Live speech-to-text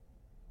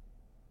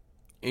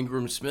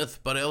Ingram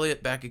Smith, Bud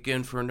Elliott back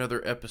again for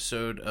another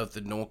episode of the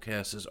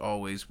Nolecast. As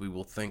always, we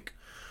will thank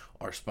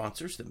our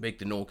sponsors that make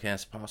the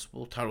Nolecast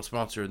possible. Title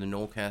sponsor of the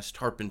Nolecast,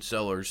 Tarpon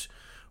Cellars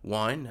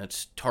Wine.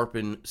 That's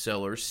Tarpon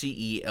Cellars,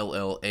 CELLARS.com.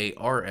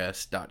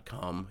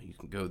 You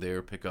can go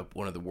there, pick up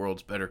one of the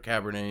world's better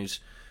Cabernets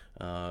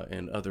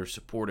and other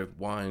supportive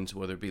wines,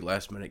 whether it be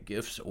last-minute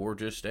gifts or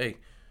just, hey,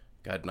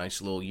 got a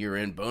nice little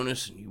year-end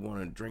bonus and you want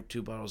to drink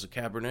 2 bottles of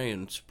Cabernet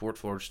and support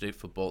Florida State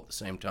football at the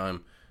same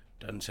time.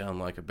 Doesn't sound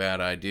like a bad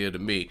idea to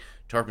me.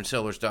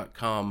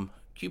 TarponCellars.com,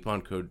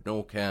 coupon code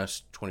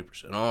Nolecast,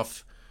 20%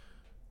 off.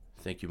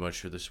 Thank you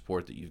much for the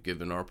support that you've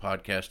given our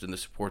podcast and the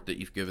support that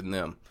you've given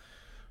them.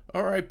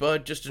 All right,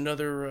 Bud, just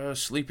another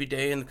sleepy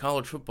day in the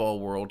college football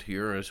world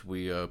here as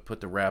we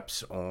put the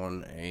wraps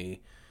on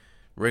a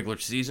regular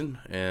season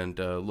and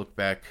look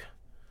back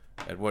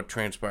at what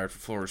transpired for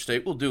Florida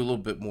State. We'll do a little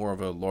bit more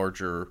of a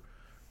larger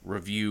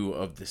review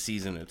of the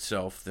season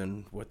itself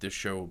than what this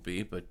show will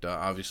be, but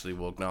obviously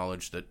we'll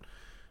acknowledge that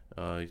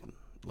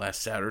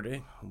last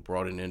Saturday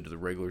brought an end to the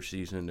regular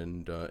season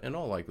and in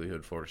all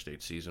likelihood Florida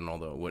State season,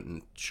 although it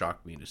wouldn't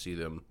shock me to see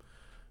them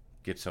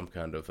get some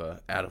kind of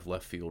out of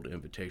left field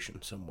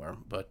invitation somewhere.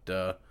 But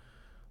a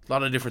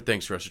lot of different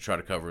things for us to try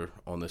to cover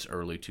on this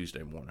early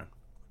Tuesday morning.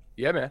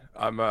 Yeah, man,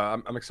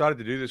 I'm excited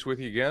to do this with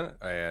you again.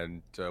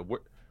 And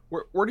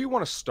where do you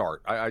want to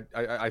start?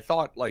 I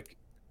thought like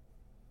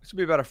this would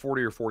be about a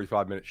 40 or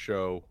 45 minute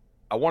show.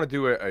 I want to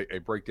do a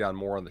breakdown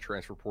more on the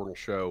transfer portal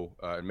show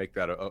and make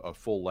that a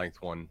full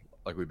length one,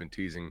 like we've been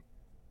teasing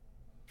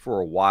for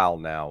a while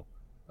now.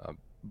 A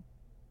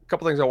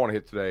couple things I want to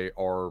hit today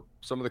are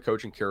some of the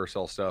coaching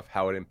carousel stuff,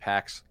 how it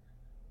impacts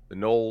the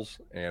Noles,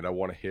 and I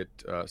want to hit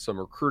some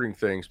recruiting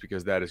things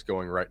because that is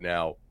going right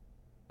now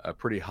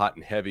pretty hot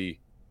and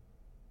heavy.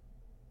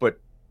 But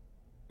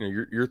you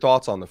know, your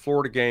thoughts on the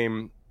Florida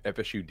game.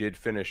 FSU did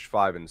finish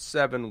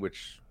 5-7,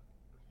 which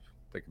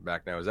thinking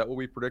back now, is that what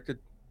we predicted?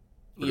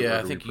 Yeah,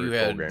 I think you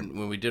had,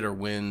 when we did our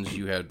wins,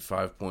 you had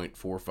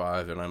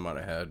 5.45, and I might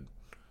have had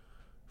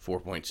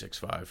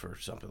 4.65 or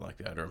something like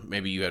that. Or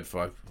maybe you had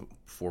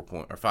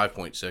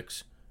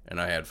 5.6, and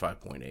I had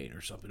 5.8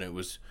 or something. It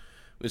was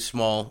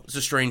small. It's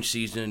a strange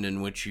season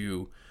in which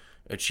you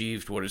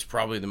achieved what is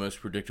probably the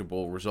most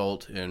predictable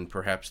result and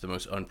perhaps the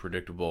most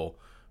unpredictable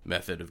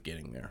method of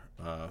getting there.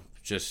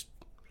 Just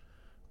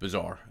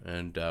bizarre,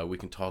 and we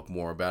can talk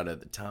more about it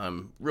at the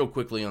time. Real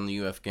quickly on the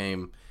UF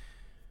game,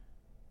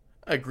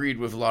 I agreed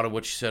with a lot of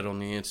what you said on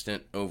the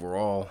instant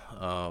overall.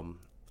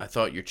 I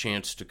thought your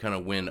chance to kind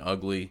of win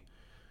ugly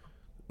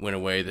went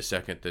away the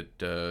second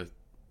that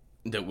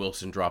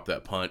Wilson dropped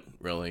that punt,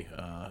 really.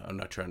 I'm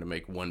not trying to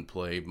make one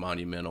play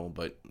monumental,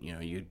 but you know,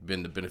 you'd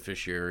been the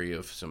beneficiary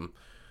of some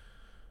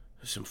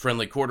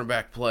friendly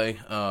quarterback play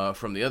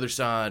from the other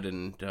side,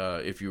 and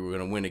if you were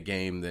going to win a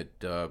game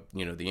that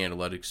you know, the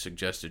analytics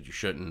suggested you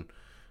shouldn't,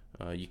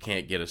 you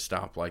can't get a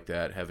stop like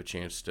that, have a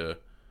chance to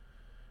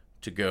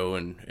go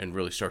and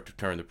really start to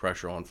turn the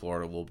pressure on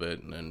Florida a little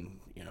bit, and then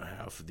you know,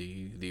 have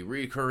the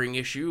recurring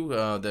issue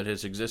that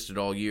has existed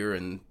all year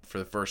and for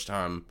the first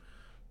time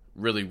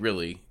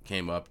really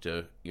came up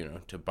to, you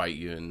know, to bite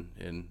you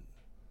in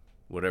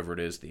whatever it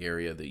is, the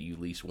area that you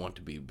least want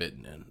to be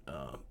bitten in.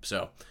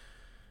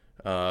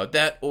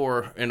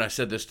 And I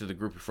said this to the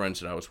group of friends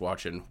that I was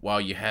watching,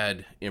 while you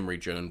had Emory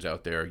Jones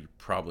out there, you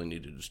probably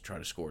needed to try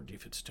to score a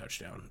defensive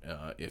touchdown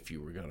if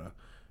you were going to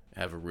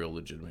have a real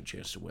legitimate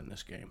chance to win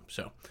this game.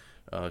 So,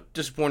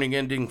 disappointing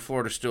ending.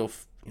 Florida still,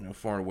 you know,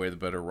 far and away the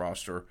better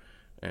roster,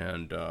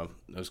 and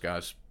those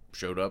guys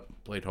showed up,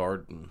 played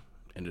hard, and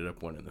ended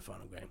up winning the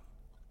final game.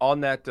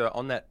 On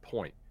that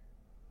point,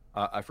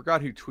 I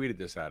forgot who tweeted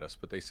this at us,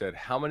 but they said,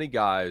 how many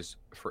guys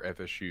for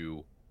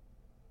FSU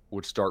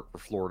would start for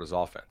Florida's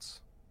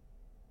offense?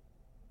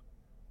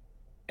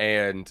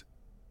 And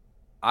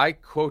I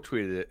quote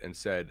tweeted it and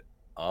said,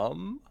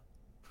 And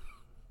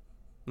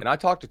I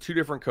talked to 2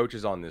 different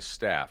coaches on this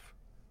staff,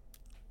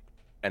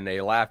 and they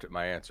laughed at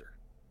my answer,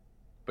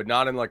 but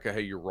not in like a,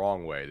 hey, you're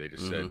wrong way. They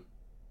just said,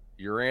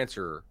 your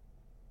answer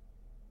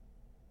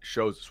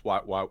shows us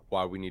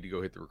why we need to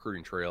go hit the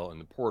recruiting trail in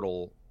the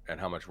portal and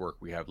how much work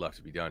we have left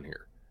to be done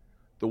here.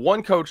 The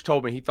one coach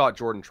told me he thought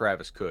Jordan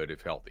Travis could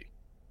if healthy.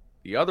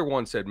 The other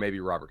one said maybe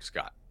Robert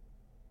Scott.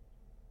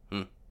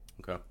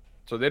 Okay.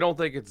 So they don't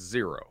think it's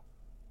 0,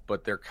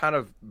 but they're kind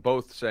of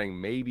both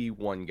saying maybe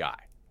one guy.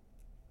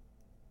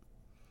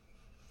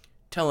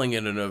 Telling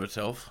in and of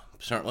itself,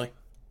 certainly.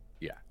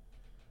 Yeah.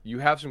 You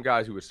have some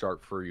guys who would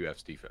start for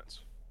UF's defense,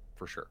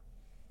 for sure.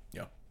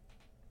 Yeah.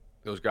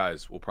 Those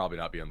guys will probably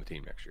not be on the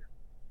team next year.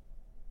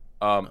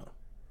 No.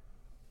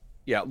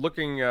 Yeah,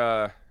 looking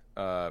at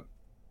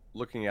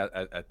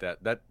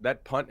that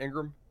punt,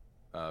 Ingram,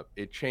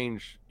 it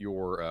changed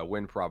your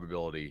win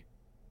probability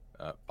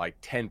by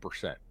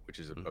 10%, which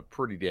is a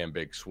pretty damn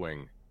big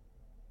swing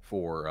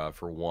for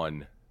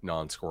one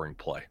non-scoring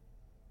play.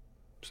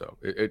 So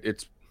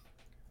it's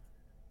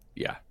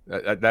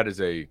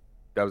that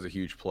was a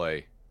huge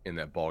play in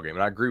that ball game,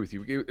 and I agree with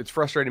you. It's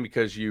frustrating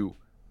because you're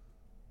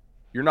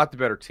not the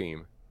better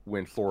team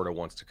when Florida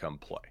wants to come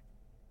play.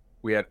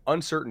 we had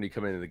uncertainty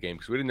coming into the game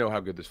because we didn't know how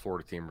good this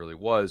Florida team really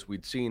was.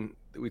 We'd seen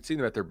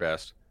them at their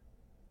best.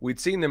 We'd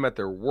seen them at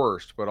their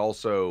worst, but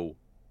also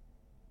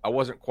I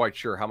wasn't quite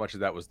sure how much of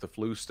that was the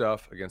flu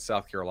stuff against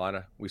South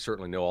Carolina. We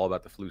certainly know all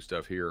about the flu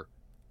stuff here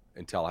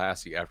in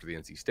Tallahassee after the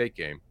NC State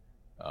game.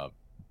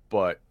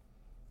 But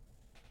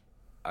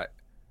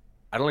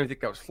I don't even think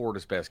that was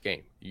Florida's best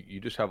game.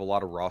 You just have a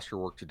lot of roster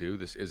work to do.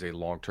 This is a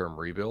long-term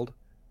rebuild.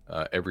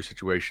 Every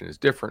situation is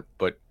different,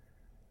 but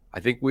I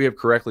think we have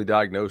correctly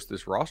diagnosed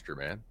this roster,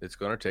 man. It's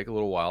going to take a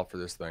little while for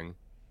this thing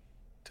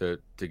to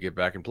get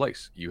back in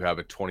place. You have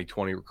a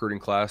 2020 recruiting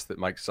class that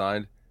Mike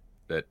signed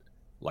that,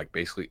 like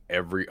basically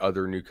every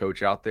other new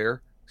coach out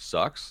there,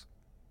 sucks.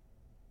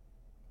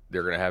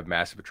 They're going to have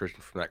massive attrition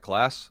from that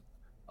class.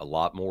 A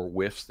lot more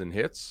whiffs than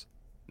hits.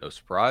 No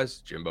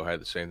surprise. Jimbo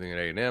had the same thing at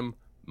A&M.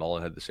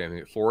 Mullen had the same thing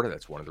at Florida.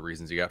 That's one of the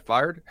reasons he got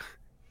fired,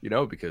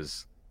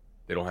 because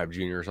they don't have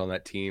juniors on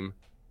that team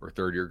or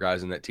third-year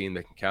guys in that team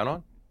they can count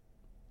on.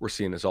 We're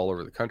seeing this all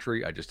over the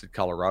country. I just did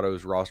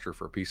Colorado's roster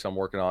for a piece I'm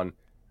working on.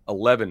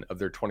 11 of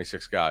their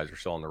 26 guys are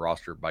still on the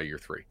roster by year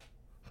 3.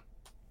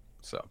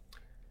 So,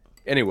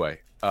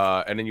 anyway,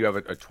 and then you have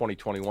a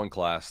 2021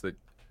 class that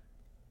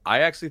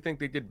I actually think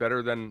they did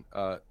better than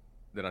I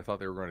thought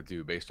they were going to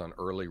do based on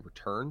early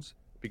returns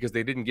because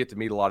they didn't get to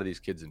meet a lot of these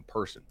kids in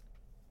person.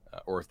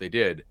 Or if they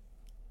did,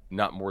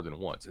 not more than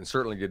once, and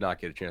certainly did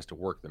not get a chance to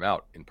work them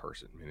out in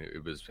person. I mean,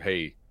 it was,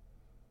 hey,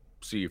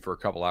 see you for a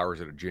couple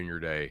hours at a junior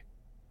day,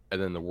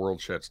 and then the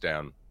world shuts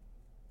down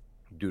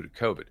due to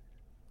COVID.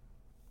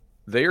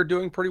 They are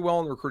doing pretty well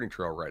on the recruiting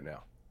trail right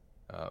now.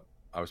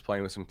 I was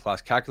playing with some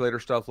class calculator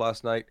stuff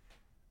last night.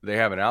 They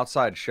have an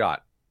outside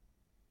shot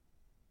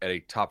at a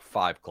top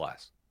 5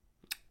 class.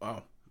 Wow.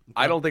 Okay.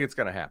 I don't think it's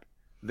going to happen.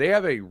 They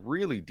have a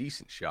really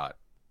decent shot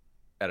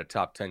at a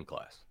top 10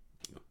 class.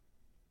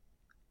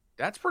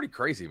 That's pretty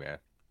crazy, man.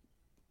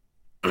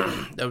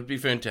 That would be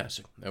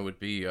fantastic. That would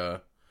be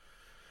a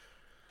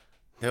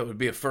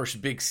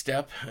first big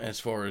step as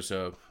far as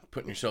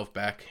putting yourself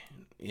back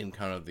in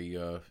kind of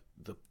the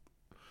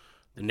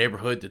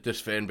neighborhood that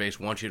this fan base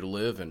wants you to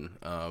live and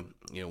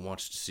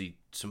wants to see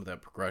some of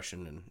that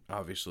progression. And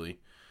obviously,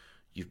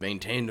 you've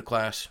maintained the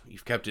class,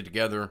 you've kept it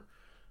together.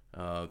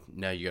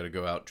 Now you got to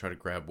go out and try to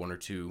grab one or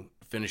two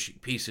finishing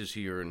pieces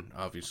here, and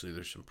obviously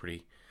there's some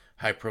pretty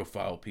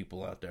high-profile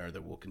people out there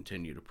that will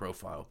continue to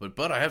profile.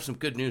 But I have some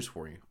good news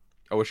for you.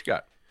 Oh, what you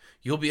got?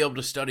 You'll be able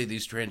to study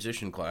these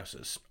transition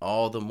classes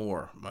all the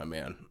more, my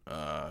man.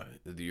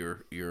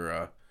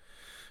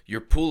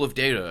 Your pool of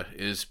data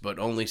is but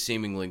only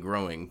seemingly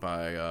growing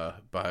by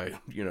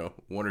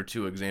one or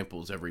two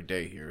examples every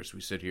day here as we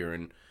sit here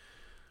and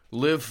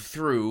live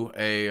through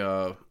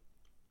a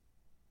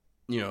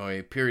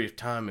period of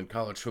time in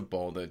college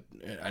football that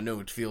I know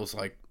it feels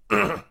like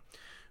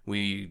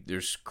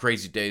there's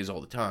crazy days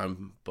all the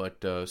time, but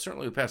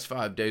certainly the past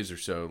 5 days or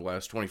so, the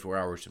last 24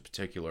 hours in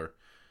particular,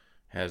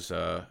 has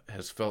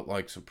felt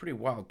like some pretty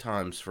wild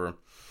times for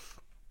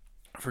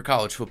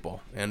college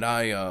football. And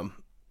I'm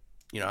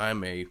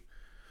a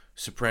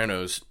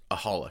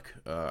Sopranos-aholic.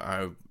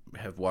 I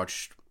have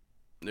watched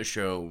the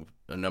show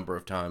a number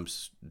of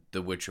times,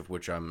 the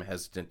which I'm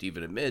hesitant to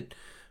even admit,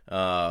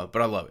 but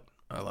I love it.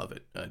 I love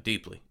it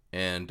deeply,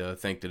 and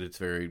think that it's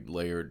very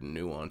layered and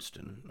nuanced,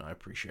 and I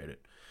appreciate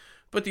it.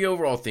 But the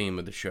overall theme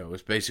of the show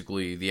is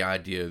basically the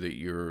idea that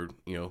you're,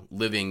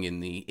 living in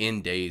the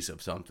end days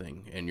of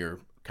something, and you're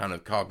kind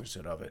of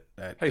cognizant of it.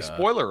 Hey,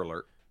 spoiler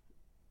alert.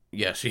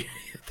 Yes. Yeah.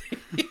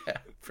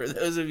 For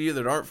those of you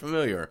that aren't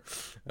familiar,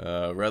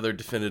 rather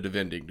definitive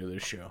ending to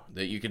this show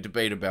that you can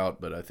debate about,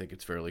 but I think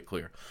it's fairly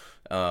clear.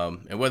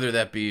 And whether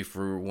that be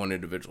for one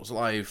individual's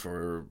life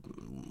or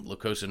La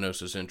Cosa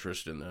Nostra's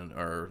interest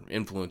or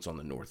influence on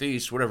the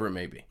Northeast, whatever it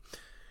may be.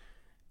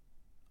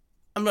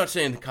 I'm not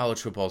saying that college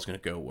football is going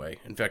to go away.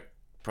 In fact,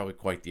 probably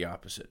quite the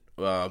opposite.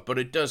 But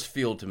it does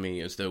feel to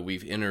me as though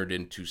we've entered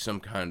into some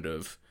kind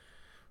of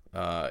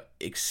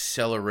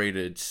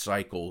accelerated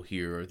cycle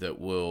here that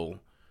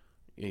will,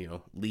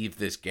 leave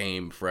this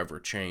game forever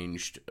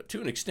changed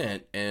to an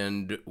extent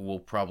and will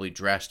probably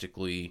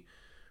drastically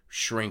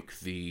shrink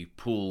the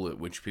pool at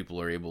which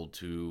people are able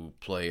to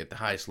play at the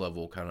highest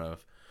level kind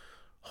of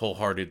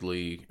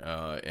wholeheartedly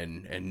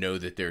and know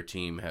that their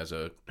team has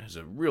a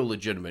real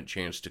legitimate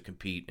chance to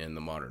compete in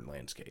the modern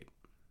landscape.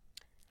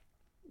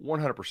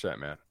 100%,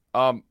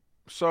 man.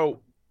 So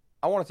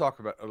I want to talk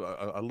about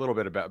a little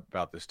bit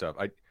about this stuff.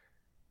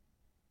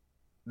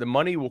 The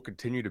money will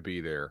continue to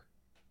be there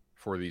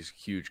for these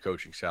huge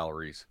coaching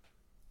salaries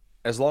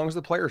as long as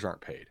the players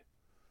aren't paid.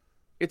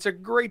 It's a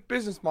great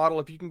business model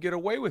if you can get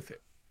away with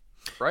it,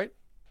 right?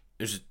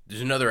 There's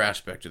another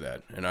aspect to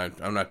that, and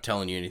I'm not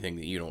telling you anything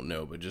that you don't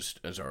know, but just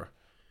as our,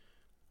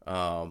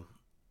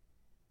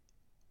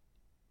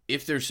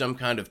 if there's some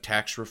kind of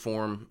tax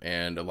reform,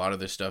 and a lot of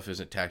this stuff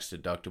isn't tax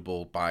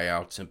deductible,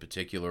 buyouts in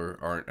particular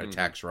aren't a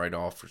tax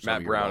write-off for some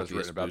Matt of your Brown has wealthiest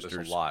written about boosters.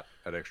 this a lot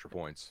at Extra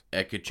Points.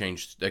 That could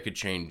change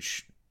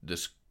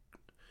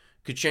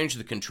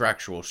the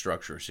contractual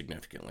structure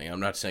significantly. I'm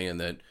not saying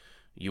that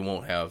You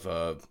won't have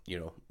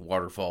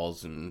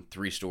waterfalls and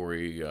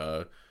 3-story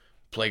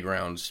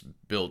playgrounds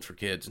built for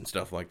kids and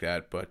stuff like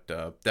that. But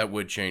that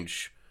would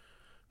change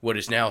what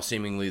is now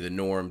seemingly the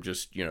norm.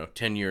 Just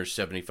 10 years,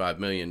 $75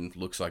 million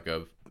looks like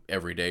a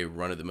everyday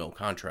run of the mill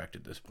contract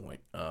at this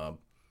point.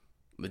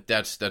 But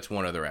that's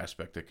one other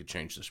aspect that could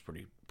change this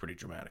pretty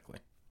dramatically.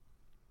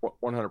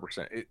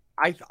 100%.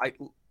 I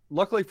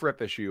luckily for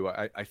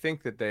FSU, I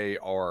think that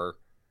they're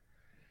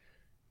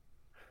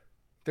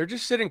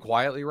just sitting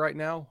quietly right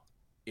now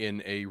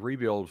in a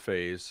rebuild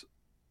phase.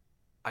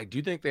 I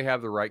do think they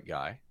have the right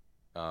guy,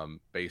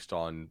 based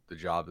on the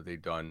job that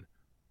they've done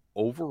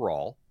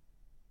overall.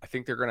 I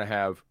think they're going to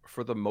have,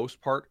 for the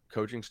most part,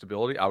 coaching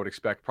stability. I would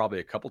expect probably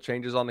a couple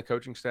changes on the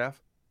coaching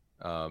staff.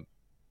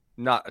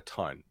 Not a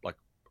ton, like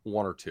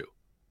one or two,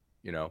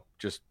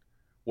 just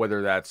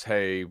whether that's,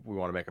 hey, we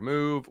want to make a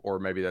move, or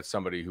maybe that's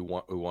somebody who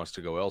wants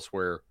to go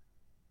elsewhere.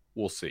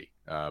 We'll see.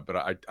 But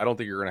I don't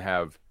think you're going to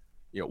have,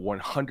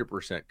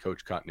 100%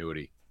 coach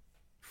continuity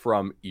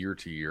from year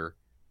to year.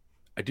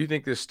 I do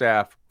think this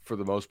staff, for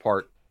the most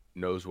part,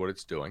 knows what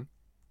it's doing.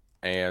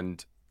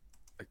 And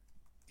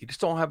you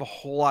just don't have a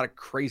whole lot of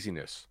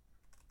craziness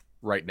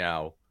right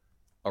now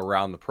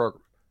around the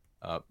program.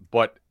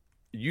 But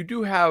you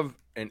do have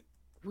an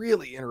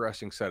really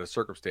interesting set of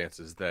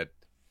circumstances that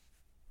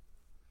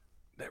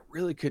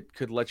really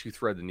could let you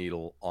thread the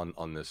needle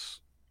on this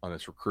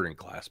recruiting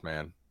class,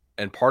 man.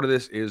 And part of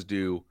this is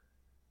due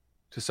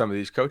to some of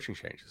these coaching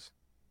changes.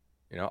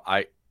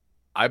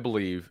 I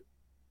believe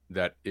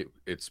that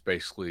it's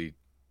basically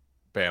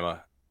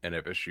Bama and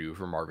FSU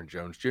for Marvin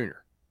Jones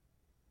Jr.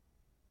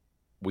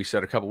 We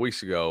said a couple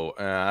weeks ago,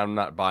 I'm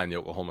not buying the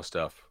Oklahoma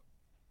stuff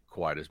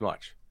quite as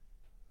much.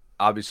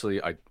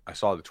 Obviously, I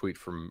saw the tweet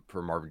from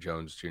Marvin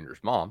Jones Jr.'s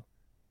mom.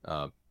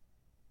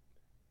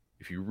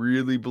 If you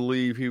really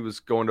believe he was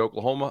going to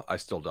Oklahoma, I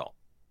still don't,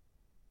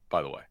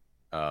 by the way.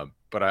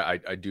 But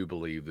I do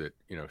believe that,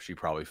 she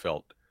probably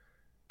felt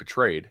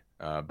betrayed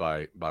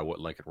by what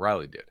Lincoln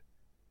Riley did.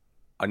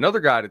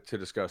 Another guy to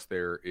discuss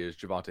there is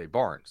Javonte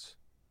Barnes,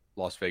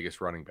 Las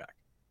Vegas running back.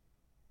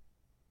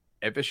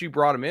 FSU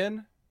brought him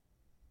in.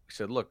 He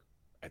said, look,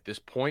 at this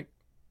point,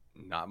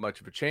 not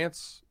much of a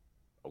chance.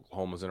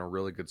 Oklahoma's in a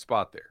really good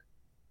spot there.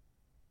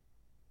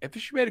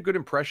 FSU made a good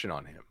impression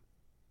on him.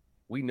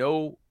 We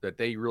know that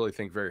they really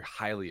think very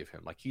highly of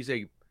him. Like he's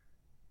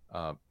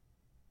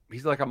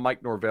like a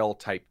Mike Norvell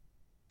type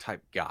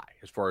guy,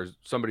 as far as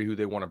somebody who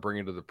they want to bring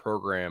into the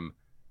program,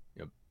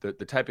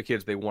 the type of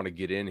kids they want to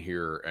get in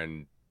here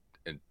and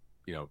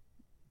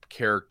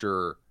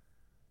character,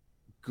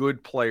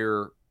 good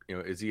player.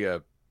 Is he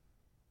a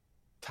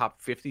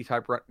top 50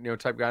 type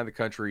guy in the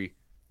country?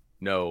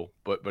 No,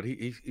 but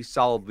he's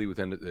solidly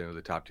within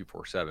the top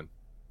 247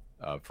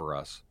 for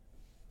us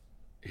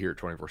here at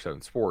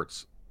 24/7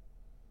 Sports.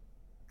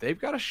 They've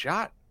got a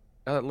shot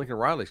now that Lincoln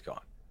Riley's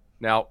gone.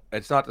 Now,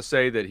 it's not to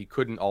say that he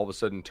couldn't all of a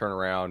sudden turn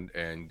around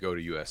and go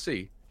to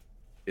USC.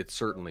 It's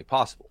certainly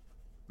possible.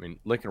 I mean,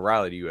 Lincoln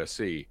Riley to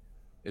USC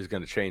is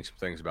going to change some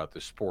things about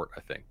this sport,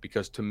 I think,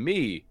 because to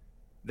me,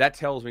 that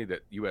tells me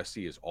that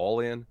USC is all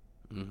in.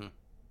 Mm-hmm.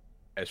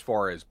 As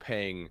far as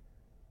paying.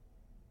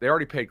 They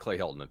already paid Clay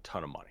Helton a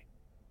ton of money,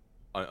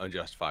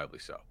 unjustifiably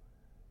so.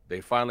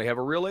 They finally have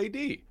a real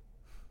AD,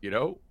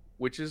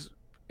 which is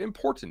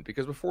important,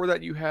 because before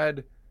that you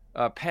had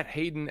Pat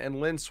Hayden and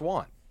Lynn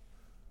Swan,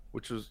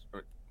 which was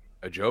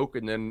a joke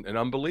and then an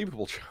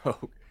unbelievable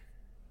joke.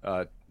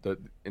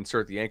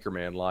 Insert the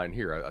Anchorman line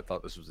here. I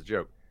thought this was a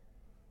joke.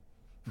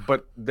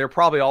 But they're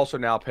probably also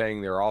now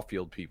paying their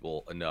off-field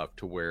people enough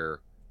to where,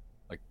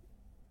 like,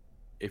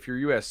 if you're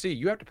USC,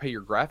 you have to pay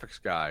your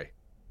graphics guy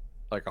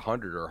like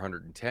 100 or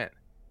 110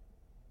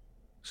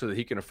 so that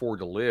he can afford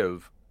to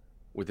live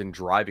within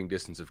driving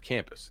distance of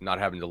campus, not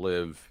having to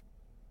live,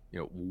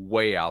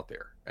 way out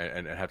there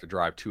and have to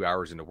drive 2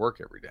 hours into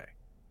work every day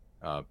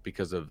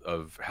because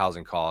of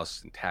housing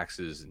costs and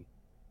taxes and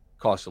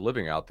cost of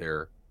living out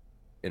there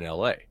in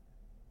LA.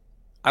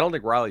 I don't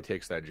think Riley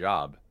takes that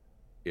job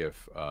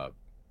if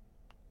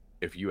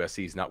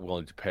USC is not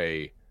willing to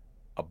pay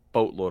a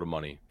boatload of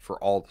money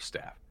for all the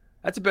staff.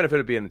 That's a benefit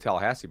of being in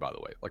Tallahassee, by the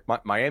way.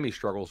 Like Miami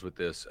struggles with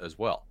this as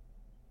well.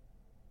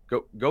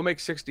 Go make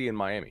 60 in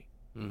Miami.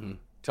 Mm-hmm.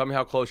 Tell me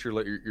how close you're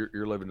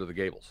living to the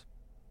Gables.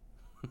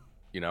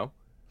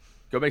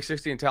 Go make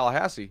 60 in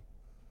Tallahassee.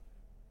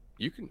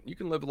 You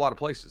can live a lot of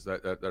places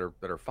that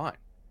are fine.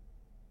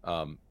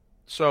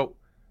 So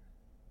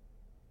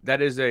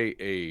that is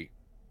a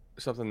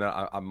something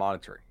that I'm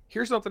monitoring.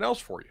 Here's something else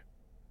for you.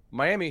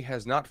 Miami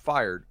has not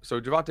fired.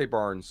 So Javonte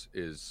Barnes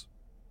is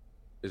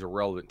a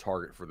relevant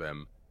target for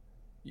them.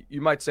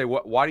 You might say,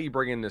 why do you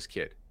bring in this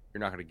kid? You're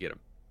not going to get him.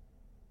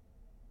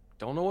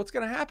 Don't know what's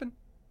going to happen.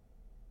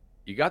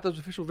 You got those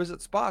official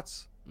visit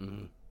spots.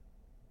 Mm-hmm.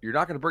 You're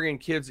not going to bring in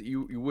kids that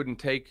you wouldn't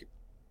take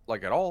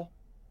like at all.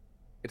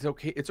 It's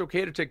okay. It's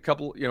okay to take a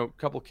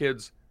couple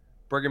kids,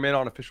 bring them in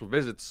on official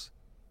visits,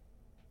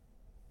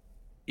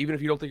 even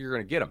if you don't think you're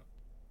going to get them,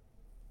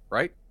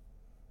 right?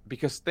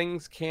 Because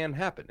things can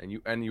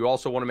happen, and you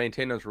also want to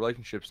maintain those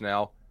relationships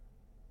now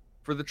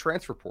for the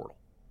transfer portal.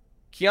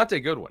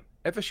 Keontae Goodwin,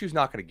 FSU's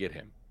not going to get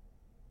him.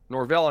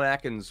 Norvell and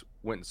Atkins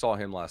went and saw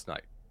him last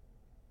night.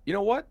 You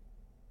know what?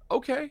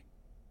 Okay.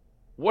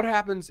 What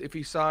happens if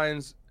he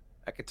signs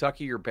at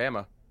Kentucky or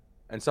Bama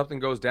and something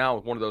goes down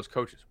with one of those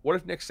coaches? What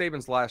if Nick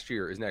Saban's last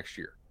year is next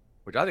year?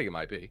 Which I think it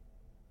might be.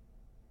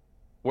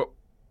 What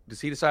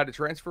does he decide to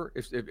transfer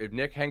if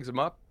Nick hangs him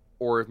up,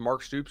 or if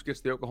Mark Stoops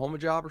gets the Oklahoma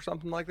job or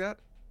something like that?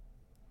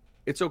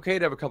 It's okay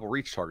to have a couple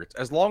reach targets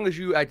as long as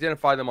you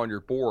identify them on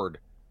your board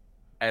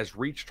as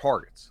reach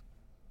targets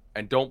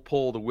and don't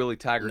pull the Willie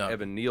Taggart,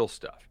 Evan Neal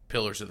stuff.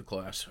 Pillars of the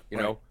class. You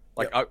know,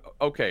 like,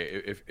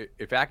 okay,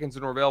 if Atkins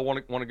and Norvell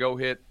want to go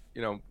hit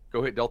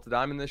Delta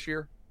Diamond this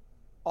year,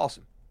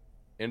 awesome.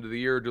 End of the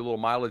year, do a little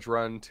mileage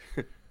run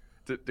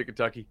to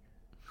Kentucky.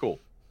 Cool.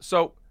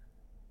 So,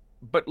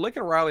 but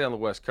Lincoln Riley on the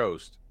West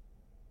Coast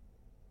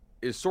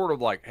is sort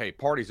of like, hey,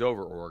 party's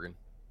over, Oregon.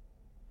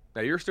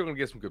 Now, you're still going to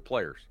get some good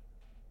players.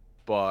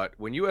 But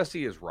when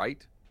USC is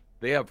right,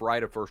 they have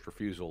right of first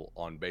refusal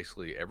on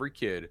basically every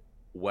kid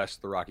west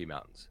of the Rocky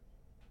Mountains.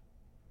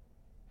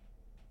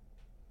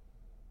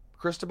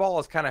 Cristobal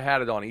has kind of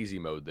had it on easy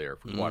mode there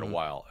for quite a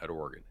while at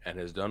Oregon and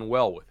has done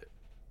well with it.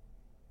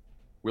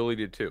 Willie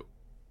did too.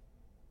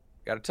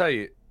 Got to tell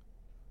you,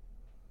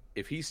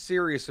 if he's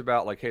serious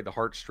about, like, hey, the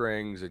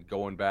heartstrings and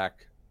going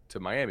back to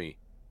Miami,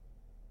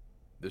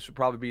 this would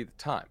probably be the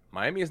time.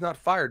 Miami has not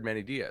fired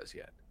Manny Diaz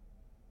yet.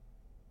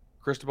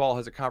 Cristobal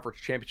has a conference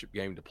championship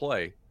game to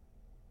play.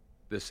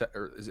 Is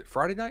it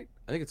Friday night?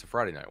 I think it's a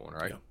Friday night one,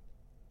 right? Yeah.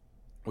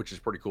 Which is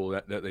pretty cool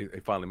that they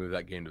finally moved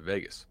that game to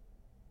Vegas.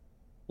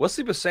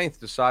 Wesley Besainth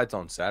decides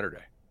on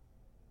Saturday.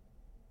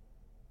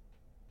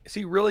 Is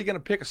he really going to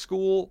pick a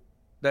school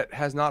that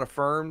has not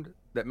affirmed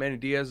that Manny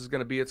Diaz is going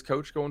to be its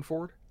coach going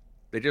forward?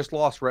 They just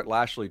lost Rhett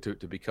Lashley to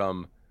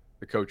become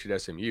the coach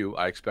at SMU.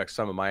 I expect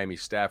some of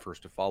Miami's staffers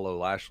to follow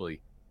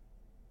Lashley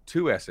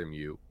to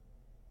SMU.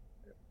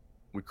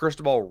 Would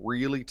Cristobal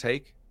really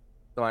take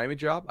the Miami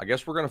job? I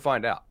guess we're going to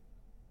find out.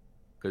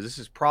 Because this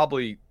is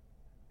probably,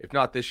 if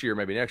not this year,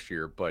 maybe next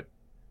year, but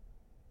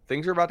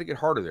things are about to get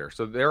harder there.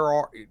 So there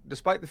are,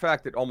 despite the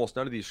fact that almost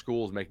none of these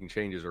schools making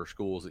changes are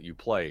schools that you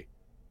play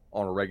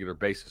on a regular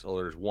basis. Oh,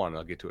 there's one.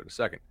 I'll get to it in a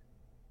second.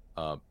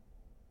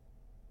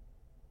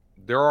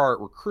 There are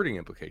recruiting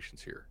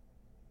implications here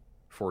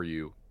for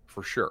you,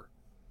 for sure.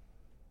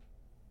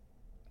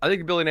 I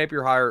think Billy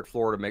Napier hire at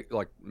Florida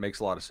makes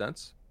a lot of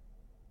sense.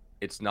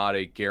 It's not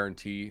a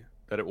guarantee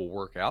that it will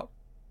work out.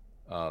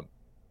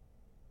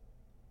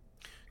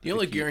 The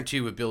only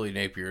guarantee with Billy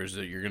Napier is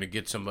that you're going to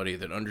get somebody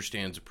that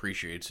understands,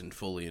 appreciates, and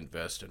fully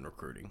invests in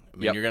recruiting. I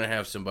mean, You're going to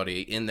have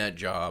somebody in that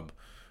job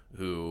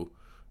who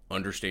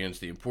understands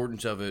the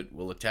importance of it,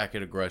 will attack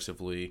it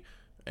aggressively,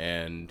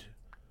 and,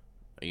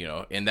 you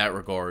know, in that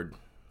regard,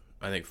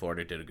 I think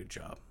Florida did a good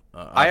job.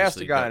 I asked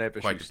the guy on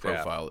FSU quite the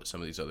staff, profile that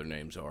some of these other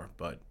names are,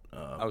 but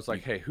I was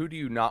like, hey, who do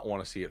you not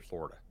want to see at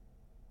Florida?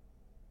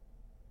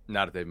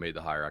 Now that they've made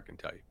the hire, I can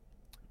tell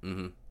you.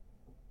 Mm-hmm.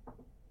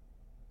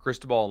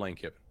 Cristobal and Lane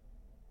Kiffin.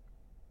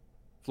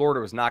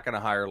 Florida was not going to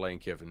hire Lane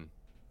Kiffin,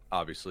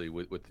 obviously,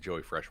 with the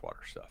Joey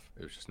Freshwater stuff.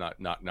 It was just not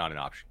an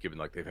option, given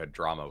like they've had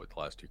drama with the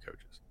last two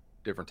coaches.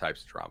 Different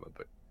types of drama,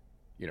 but,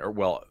 you know,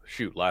 well,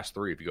 shoot, last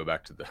three, if you go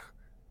back to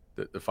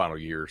the final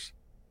years,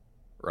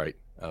 right,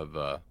 of,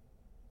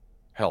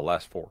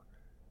 last four,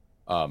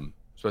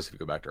 especially if you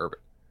go back to Urban.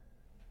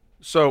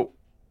 So,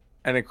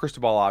 and then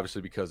Cristobal,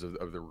 obviously, because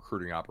of the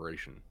recruiting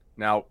operation.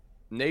 Now,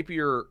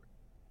 Napier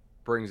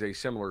brings a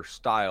similar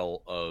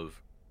style of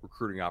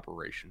recruiting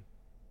operation,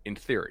 in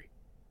theory.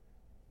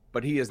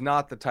 But he is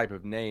not the type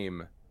of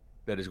name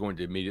that is going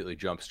to immediately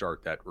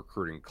jumpstart that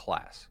recruiting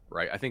class,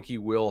 right? I think he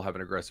will have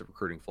an aggressive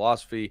recruiting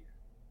philosophy.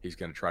 He's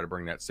going to try to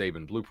bring that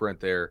Saban blueprint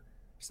there.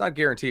 It's not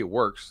guaranteed it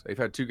works. They've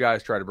had two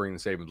guys try to bring the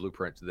Saban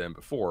blueprint to them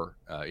before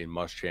in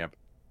Muschamp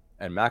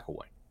and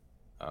McElwain.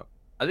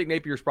 I think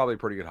Napier's probably a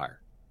pretty good hire,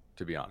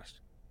 to be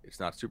honest. It's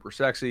not super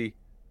sexy.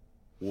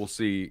 We'll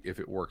see if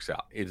it works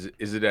out. Is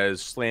it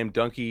as slam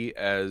dunky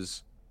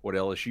as what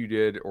LSU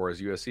did or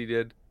as USC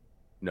did?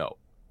 No,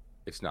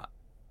 it's not.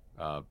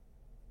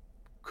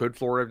 Could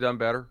Florida have done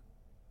better?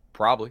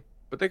 Probably,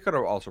 but they could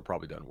have also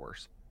probably done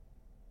worse.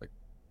 Like,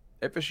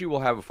 FSU will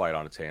have a fight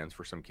on its hands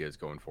for some kids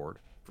going forward,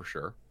 for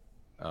sure.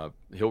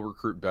 He'll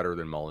recruit better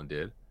than Mullen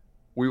did.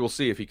 We will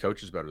see if he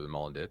coaches better than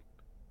Mullen did.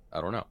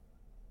 I don't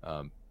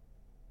know.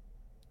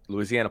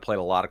 Louisiana played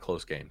a lot of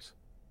close games.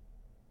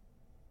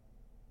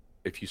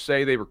 If you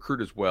say they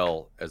recruit as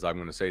well as I'm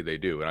going to say they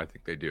do, and I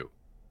think they do,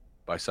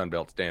 by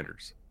Sunbelt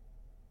standards,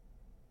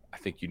 I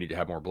think you need to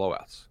have more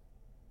blowouts.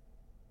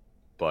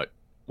 But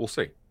we'll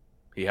see.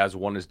 He has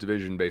won his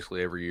division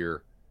basically every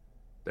year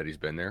that he's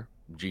been there.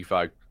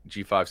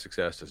 G5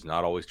 success does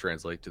not always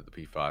translate to the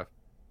P5.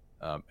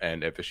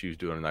 And FSU is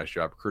doing a nice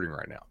job recruiting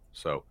right now.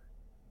 So,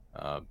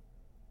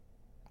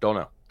 don't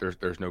know.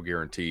 There's no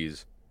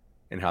guarantees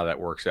in how that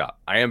works out.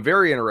 I am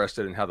very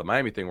interested in how the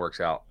Miami thing works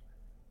out,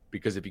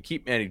 because if you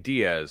keep Manny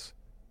Diaz,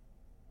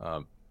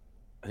 I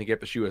think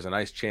FSU has a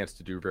nice chance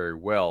to do very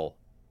well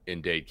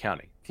in Dade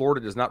County.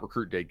 Florida does not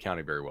recruit Dade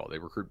County very well. They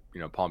recruit,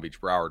 Palm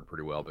Beach, Broward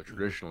pretty well, but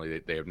traditionally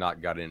they have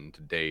not got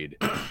into Dade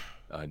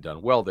and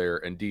done well there.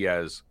 And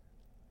Diaz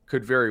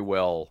could very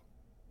well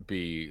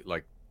be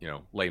like,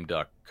 lame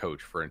duck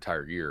coach for an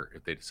entire year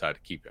if they decide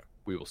to keep him.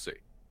 We will see.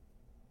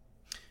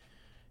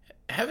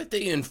 Haven't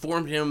they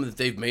informed him that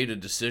they've made a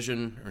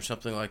decision or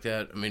something like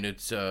that? I mean,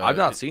 it's. I've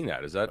not seen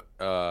that. Is that?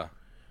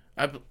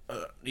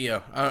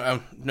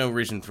 No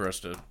reason for us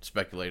to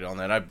speculate on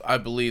that. I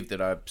believe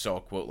that I saw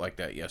a quote like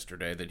that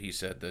yesterday that he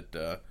said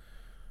that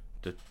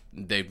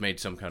they've made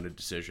some kind of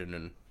decision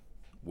and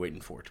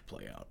waiting for it to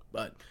play out.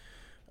 But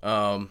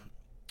well,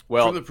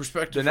 from the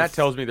perspective, then that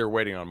tells me they're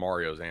waiting on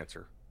Mario's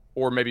answer,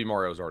 or maybe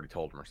Mario's already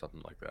told him or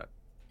something like that.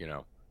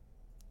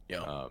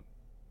 Yeah.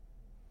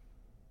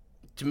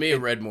 To me,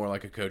 it read more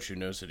like a coach who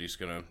knows that he's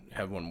going to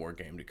have one more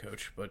game to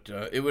coach. But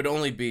it would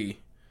only be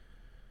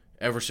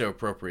ever so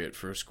appropriate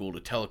for a school to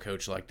tell a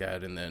coach like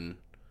that and then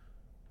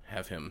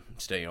have him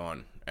stay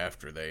on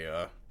after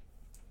they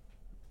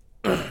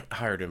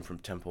hired him from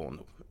Temple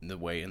in the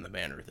way and the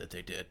manner that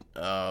they did.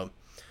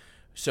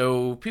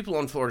 So people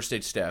on Florida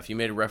State staff, you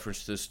made a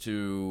reference to this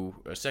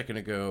a second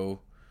ago.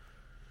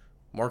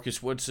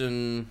 Marcus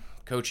Woodson,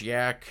 Coach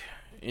Yak,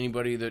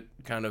 anybody that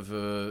kind of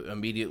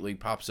immediately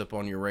pops up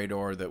on your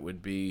radar that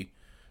would be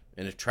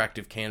an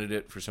attractive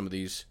candidate for some of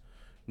these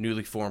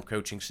newly formed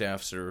coaching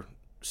staffs that are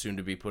soon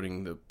to be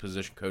putting the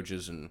position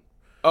coaches and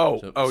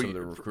some of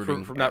the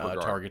recruiting from that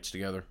regard, targets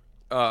together?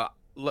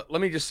 Let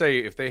me just say,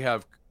 if they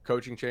have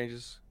coaching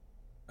changes,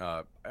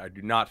 I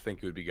do not think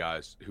it would be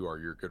guys who are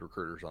your good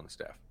recruiters on the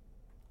staff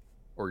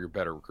or your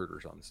better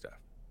recruiters on the staff.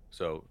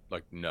 So,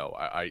 no,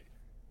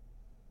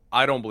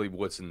 I don't believe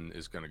Woodson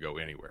is going to go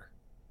anywhere.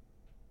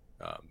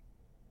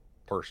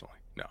 Personally,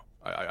 no.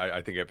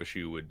 I think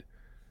FSU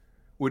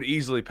would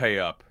easily pay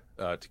up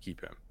to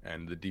keep him,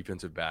 and the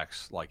defensive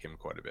backs like him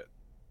quite a bit.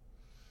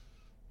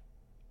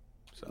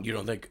 So. You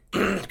don't think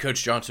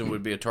Coach Johnson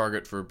would be a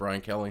target for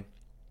Brian Kelly?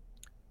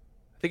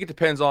 I think it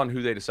depends on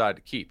who they decide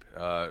to keep.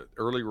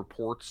 Early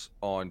reports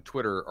on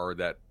Twitter are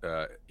that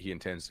he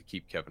intends to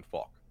keep Kevin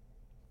Falk.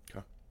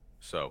 Okay.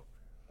 So,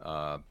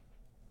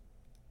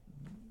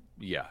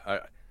 yeah,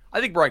 I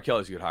think Brian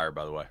Kelly's a good hire,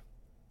 by the way.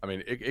 I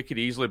mean, it could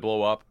easily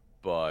blow up,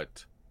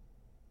 but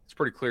it's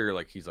pretty clear,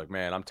 he's like,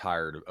 man, I'm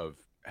tired of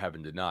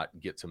having to not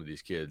get some of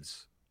these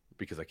kids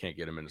because I can't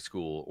get them into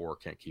school or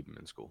can't keep them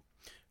in school.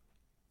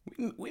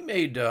 We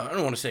made, I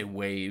don't want to say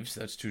waves,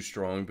 that's too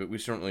strong, but we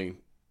certainly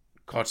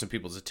caught some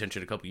people's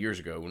attention a couple years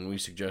ago when we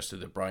suggested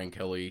that Brian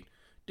Kelly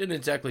didn't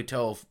exactly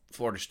tell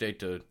Florida State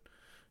to,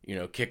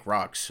 kick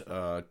rocks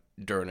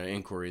during an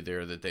inquiry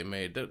there that they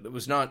made. That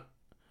was not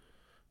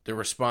the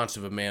response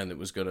of a man that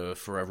was going to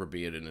forever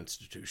be at an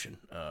institution,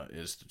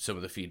 is some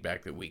of the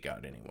feedback that we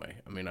got anyway.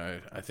 I mean,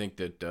 I think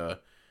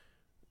that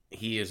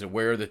he is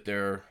aware that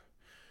there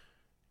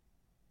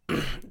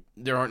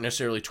aren't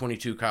necessarily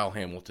 22 Kyle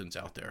Hamiltons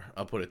out there.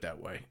 I'll put it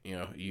that way.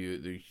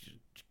 You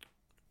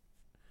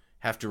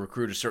have to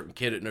recruit a certain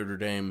kid at Notre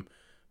Dame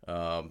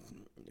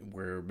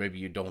where maybe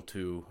you don't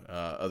to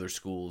other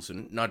schools,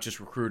 and not just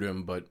recruit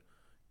him, but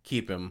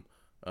keep him.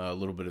 A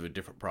little bit of a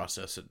different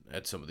process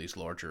at some of these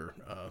larger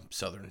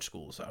southern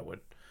schools,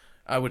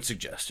 I would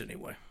suggest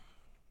anyway.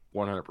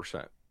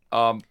 100%.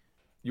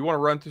 You want to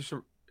run through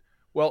some?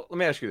 Well, let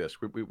me ask you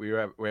this: we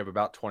have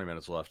about 20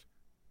 minutes left.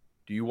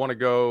 Do you want to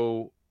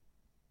go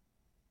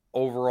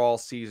overall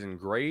season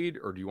grade,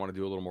 or do you want to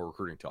do a little more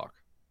recruiting talk?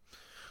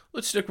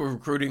 Let's stick with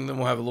recruiting. Then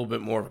we'll have a little bit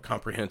more of a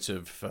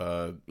comprehensive,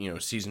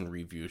 season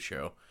review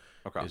show.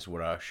 Okay, is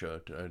what I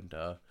should and.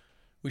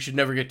 We should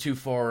never get too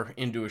far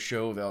into a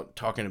show without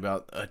talking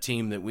about a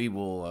team that we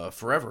will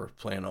forever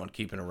plan on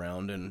keeping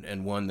around,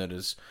 and one that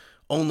has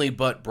only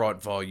but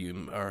brought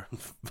value,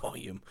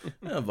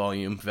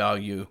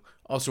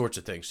 all sorts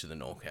of things to the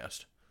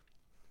Nolecast.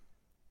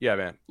 Yeah,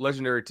 man,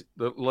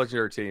 the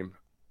legendary team,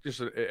 just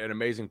an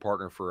amazing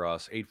partner for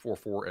us.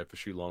 844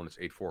 FSU Loan. It's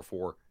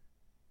 844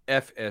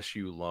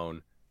 FSU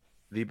Loan,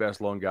 the best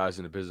loan guys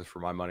in the business for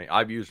my money.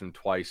 I've used them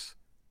twice.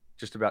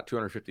 Just about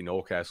 250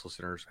 Nolecast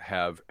listeners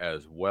have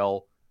as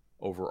well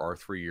over our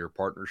 3-year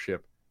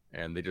partnership,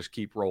 and they just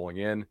keep rolling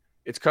in.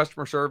 It's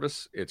customer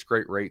service, it's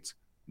great rates,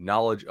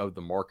 knowledge of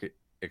the market,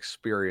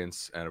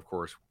 experience, and of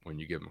course, when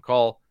you give them a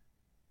call,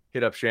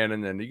 hit up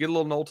Shannon, and you get a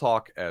little Nole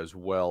talk as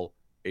well.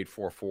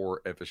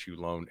 844 FSU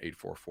Loan,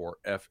 844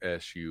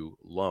 FSU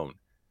Loan.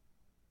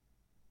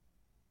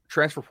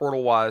 Transfer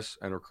portal wise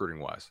and recruiting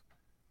wise,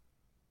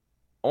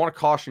 I want to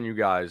caution you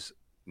guys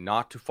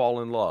not to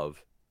fall in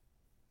love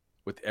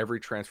with every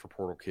transfer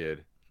portal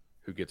kid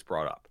who gets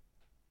brought up.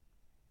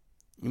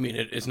 You mean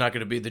it's not going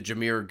to be the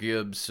Jahmyr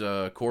Gibbs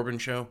Corbin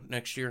show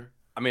next year?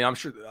 I mean, I'm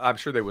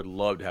sure they would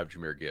love to have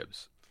Jahmyr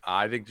Gibbs.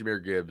 I think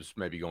Jahmyr Gibbs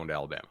may be going to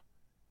Alabama.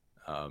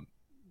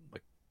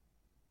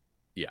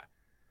 Yeah.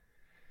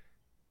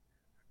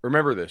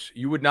 Remember this: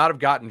 you would not have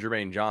gotten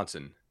Jermaine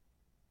Johnson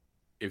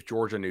if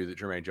Georgia knew that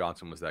Jermaine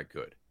Johnson was that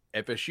good.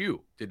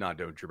 FSU did not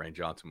know Jermaine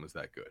Johnson was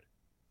that good,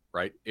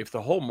 right? If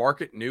the whole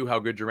market knew how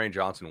good Jermaine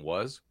Johnson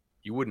was,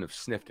 you wouldn't have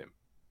sniffed him.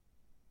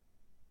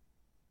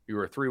 You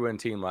were a 3-win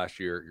team last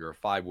year. You're a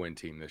 5-win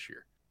team this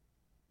year.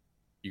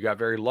 You got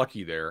very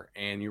lucky there,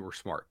 and you were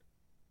smart.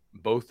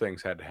 Both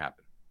things had to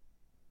happen.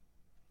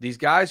 These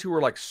guys who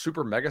were like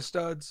super mega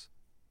studs,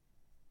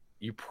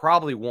 you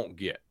probably won't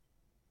get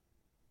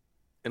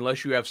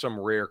unless you have some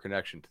rare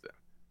connection to them.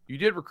 You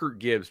did recruit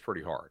Gibbs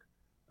pretty hard.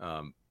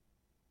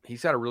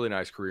 He's had a really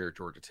nice career at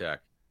Georgia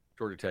Tech.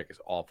 Georgia Tech is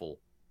awful.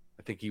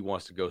 I think he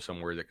wants to go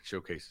somewhere that can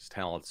showcase his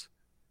talents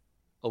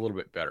a little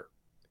bit better.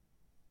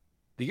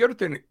 The other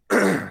thing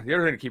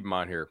to keep in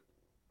mind here,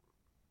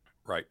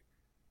 right,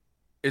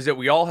 is that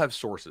we all have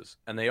sources,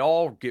 and they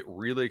all get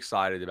really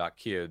excited about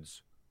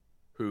kids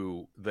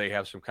who they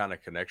have some kind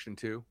of connection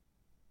to.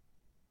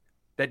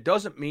 That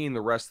doesn't mean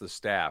the rest of the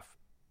staff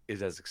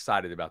is as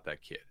excited about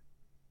that kid,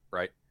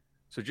 right?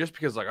 So just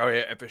because like, oh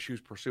yeah,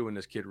 FSU's pursuing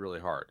this kid really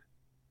hard.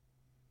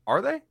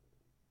 Are they?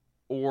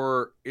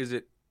 Or is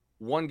it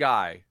one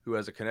guy who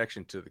has a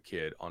connection to the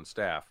kid on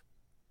staff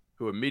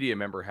who a media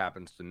member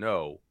happens to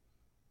know,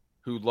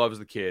 who loves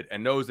the kid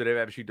and knows that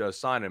if FSU does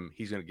sign him,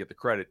 he's going to get the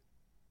credit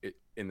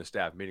in the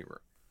staff meeting room?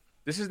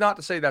 This is not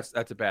to say that's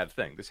a bad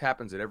thing. This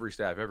happens at every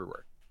staff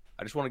everywhere.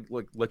 I just want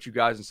to let you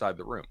guys inside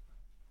the room.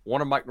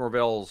 One of Mike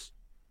Norvell's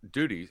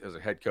duties as a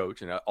head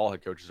coach, and all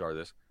head coaches are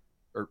this,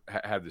 or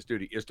have this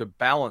duty, is to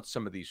balance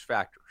some of these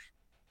factors,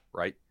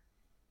 right?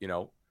 You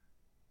know,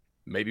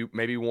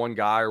 maybe one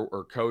guy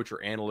or coach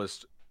or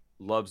analyst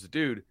loves the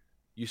dude.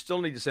 You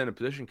still need to send a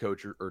position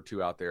coach or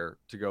two out there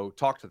to go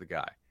talk to the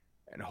guy.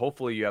 And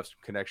hopefully you have some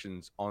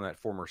connections on that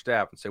former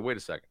staff and say, wait a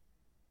second,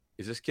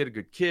 is this kid a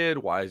good kid?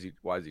 Why is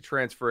he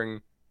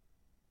transferring?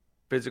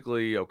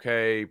 Physically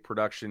okay,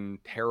 production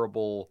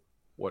terrible.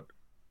 What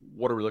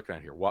are we looking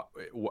at here?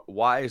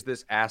 Why is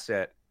this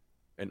asset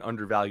an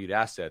undervalued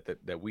asset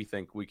that we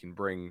think we can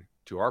bring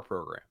to our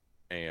program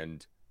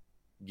and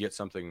get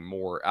something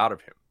more out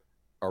of him?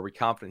 Are we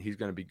confident he's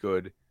going to be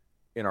good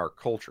in our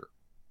culture?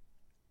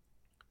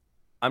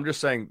 I'm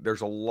just saying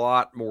there's a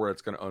lot more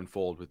that's going to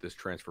unfold with this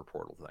transfer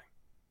portal thing.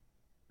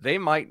 They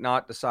might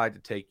not decide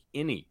to take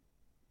any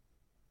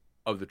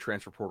of the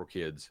transfer portal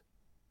kids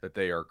that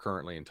they are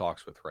currently in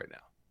talks with right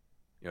now.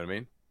 You know what I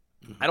mean?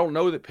 Mm-hmm. I don't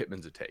know that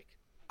Pittman's a take.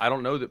 I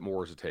don't know that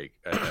Moore's a take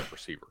at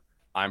receiver.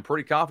 I'm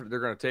pretty confident they're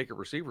going to take a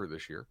receiver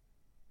this year.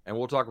 And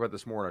we'll talk about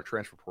this more in our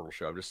transfer portal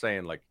show. I'm just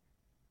saying, like,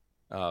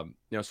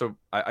 so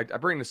I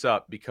bring this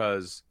up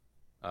because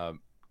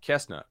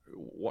Kesna,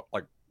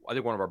 I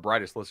think one of our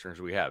brightest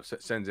listeners we have,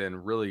 sends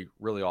in really,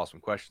 really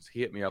awesome questions. He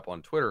hit me up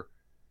on Twitter.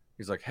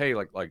 He's like, hey,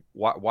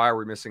 why are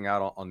we missing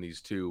out on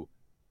these two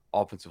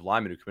offensive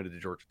linemen who committed to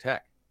Georgia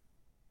Tech?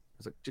 I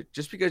was like,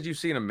 just because you've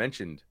seen them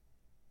mentioned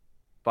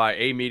by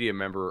a media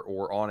member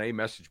or on a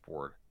message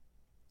board,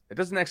 it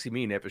doesn't actually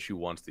mean FSU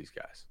wants these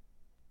guys.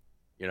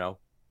 You know,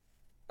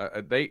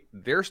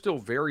 they're still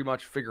very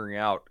much figuring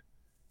out,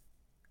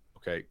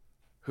 okay,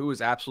 who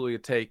is absolutely a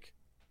take,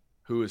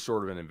 who is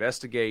sort of an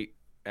investigate,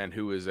 and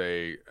who is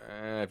a,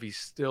 if he's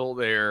still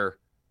there,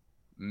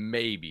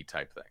 maybe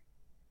type thing,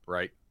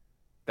 right?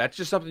 That's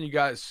just something you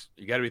got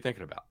to be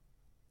thinking about.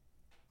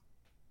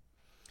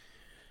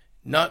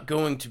 Not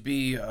going to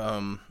be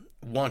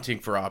wanting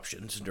for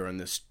options during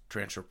this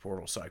transfer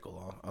portal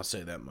cycle. I'll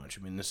say that much.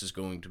 I mean, this is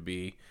going to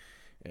be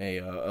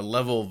a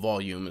level of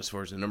volume as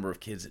far as the number of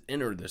kids that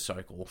enter this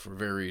cycle for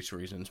various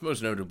reasons,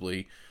 most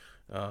notably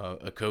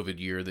a COVID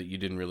year that you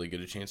didn't really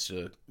get a chance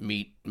to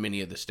meet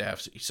many of the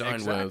staffs that you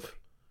signed with,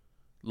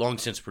 long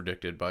since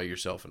predicted by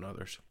yourself and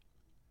others.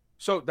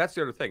 So that's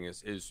the other thing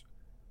is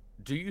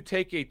do you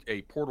take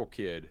a portal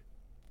kid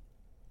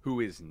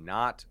who is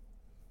not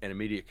an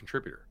immediate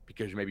contributor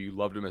because maybe you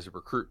loved him as a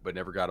recruit but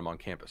never got him on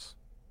campus?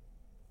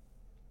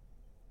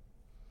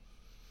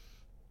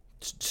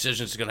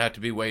 Decisions are going to have to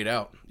be weighed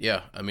out.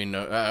 Yeah, I mean,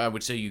 I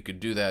would say you could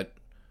do that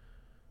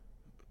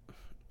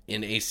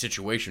in a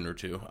situation or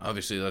two.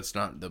 Obviously, that's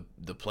not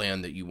the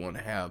plan that you want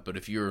to have, but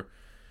if you're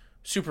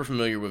super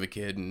familiar with a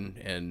kid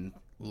and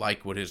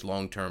like what his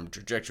long-term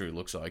trajectory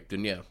looks like,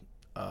 then yeah.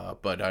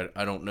 But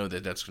I don't know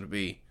that that's going to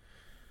be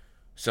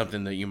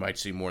something that you might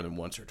see more than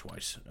once or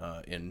twice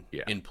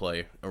in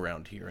play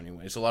around here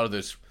anyways. A lot of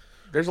those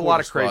there's a lot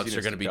of craziness spots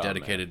are going to be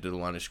dedicated to the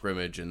line of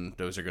scrimmage, and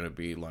those are going to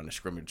be line of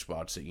scrimmage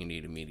spots that you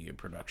need immediate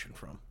production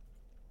from.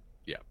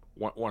 Yeah,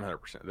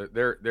 100%.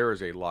 There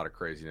is a lot of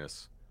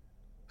craziness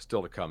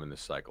still to come in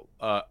this cycle.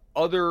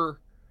 Other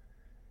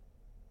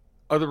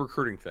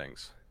recruiting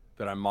things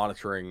that I'm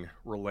monitoring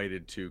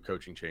related to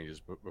coaching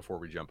changes before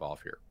we jump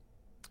off here.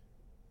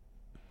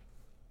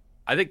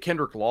 I think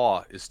Kendrick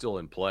Law is still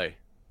in play,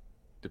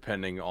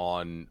 depending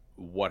on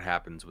what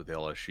happens with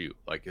LSU.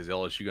 Like, is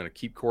LSU going to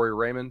keep Corey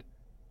Raymond?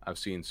 I've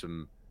seen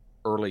some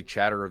early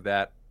chatter of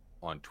that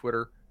on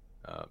Twitter.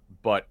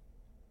 But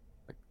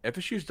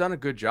FSU's done a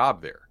good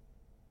job there.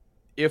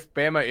 If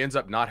Bama ends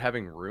up not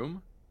having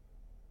room,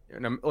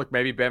 and look,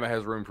 maybe Bama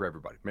has room for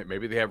everybody.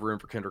 Maybe they have room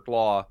for Kendrick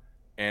Law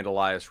and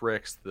Elias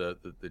Ricks, the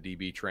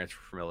DB transfer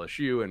from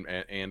LSU,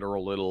 and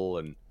Earl Little,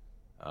 and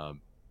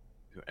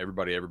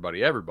everybody.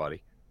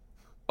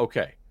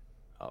 Okay.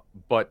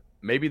 But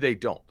maybe they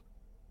don't.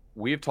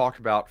 We have talked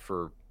about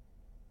for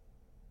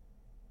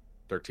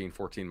 13,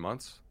 14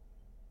 months.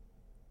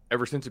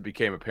 Ever since it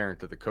became apparent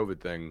that the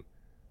COVID thing,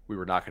 we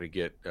were not going to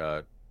get,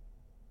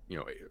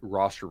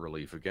 roster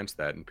relief against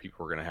that, and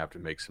people were going to have to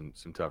make some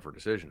tougher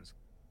decisions.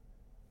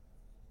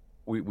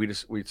 We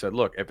said,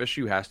 look,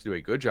 FSU has to do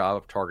a good job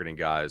of targeting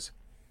guys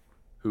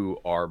who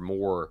are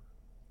more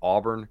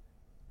Auburn,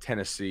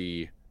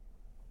 Tennessee,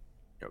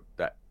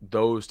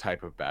 those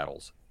type of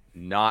battles,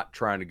 not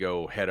trying to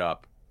go head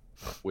up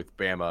with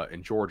Bama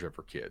and Georgia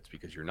for kids,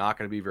 because you're not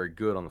going to be very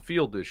good on the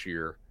field this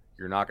year.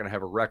 You're not going to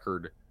have a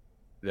record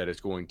that is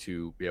going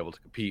to be able to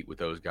compete with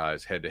those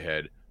guys head to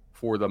head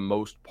for the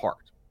most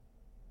part.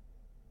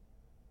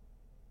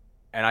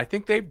 And I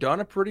think they've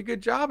done a pretty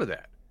good job of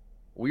that.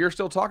 We are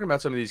still talking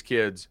about some of these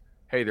kids.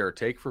 Hey, they're a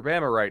take for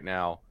Bama right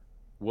now.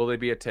 Will they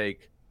be a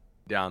take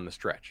down the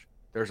stretch?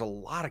 There's a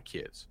lot of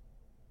kids.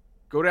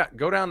 Go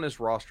down this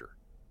roster.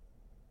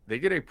 They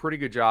did a pretty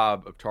good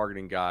job of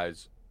targeting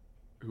guys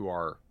who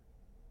are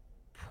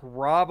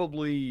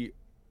probably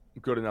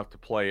good enough to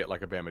play at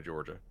like a Bama,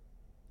 Georgia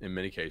in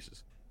many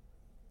cases,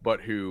 but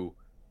who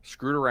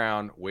screwed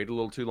around, waited a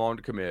little too long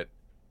to commit,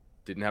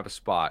 didn't have a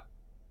spot.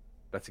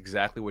 That's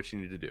exactly what you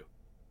need to do.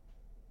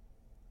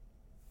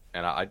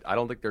 And I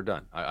don't think they're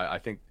done. I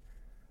think,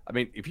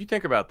 if you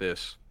think about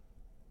this,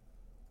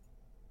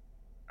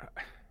 the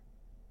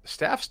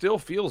staff still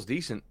feels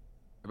decent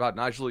about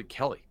Nigel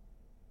Kelly.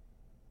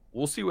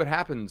 We'll see what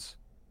happens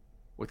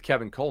with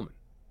Kevin Coleman.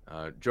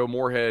 Joe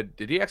Moorhead,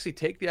 did he actually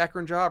take the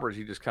Akron job, or is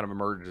he just kind of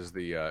emerged as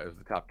the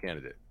top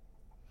candidate?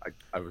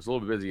 I was a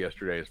little bit busy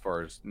yesterday as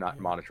far as not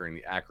monitoring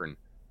the Akron.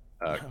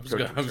 I was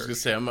going to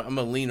say, I'm going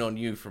to lean on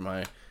you for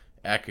my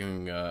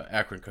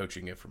Akron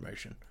coaching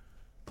information.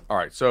 All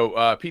right,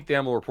 so Pete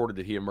Thamel reported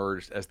that he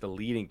emerged as the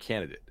leading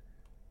candidate.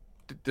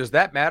 Does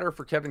that matter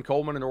for Kevin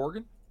Coleman in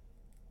Oregon?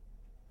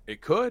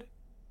 It could.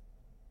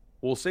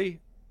 We'll see.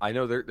 I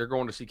know they're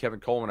going to see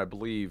Kevin Coleman, I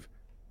believe,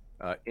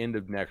 end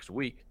of next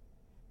week,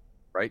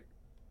 right?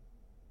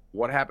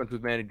 What happens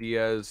with Manny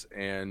Diaz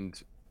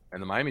and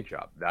the Miami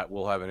job? That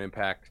will have an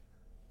impact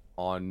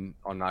on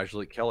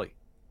Nigel Kelly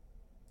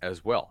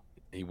as well.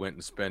 He went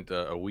and spent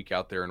a week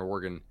out there in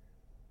Oregon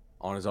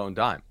on his own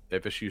dime.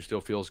 FSU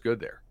still feels good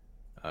there.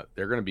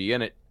 They're going to be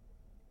in it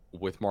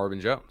with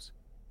Marvin Jones.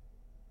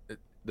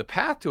 The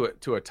path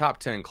to a top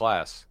 10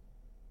 class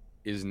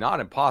is not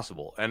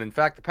impossible. And in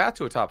fact, the path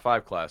to a top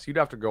 5 class, you'd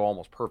have to go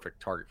almost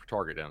perfect target for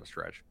target down the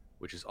stretch,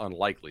 which is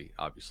unlikely,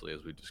 obviously,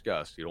 as we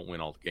discussed. You don't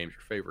win all the games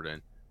you're favored in.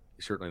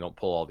 You certainly don't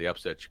pull all the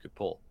upsets you could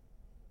pull.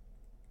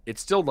 It's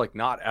still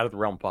not out of the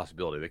realm of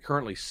possibility. They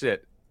currently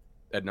sit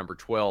at number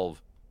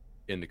 12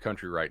 in the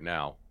country right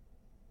now.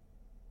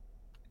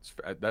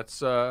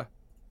 That's a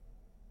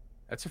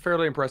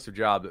fairly impressive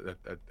job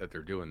that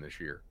they're doing this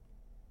year.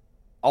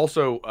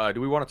 Also, do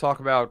we want to talk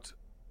about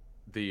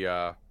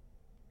the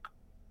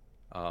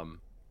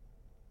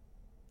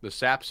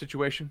SAP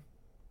situation?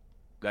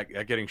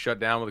 That getting shut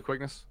down with a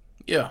quickness?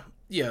 Yeah,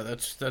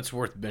 that's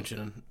worth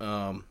mentioning.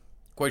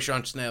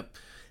 Quayshawn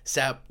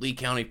Sapp, Lee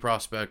County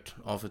prospect,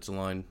 offensive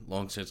line,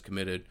 long since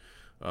committed,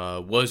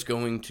 was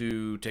going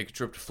to take a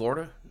trip to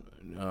Florida,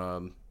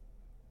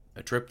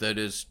 a trip that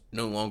is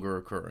no longer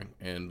occurring,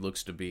 and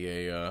looks to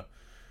be a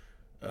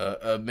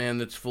man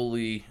that's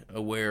fully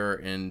aware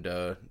and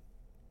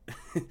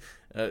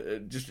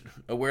just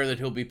aware that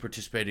he'll be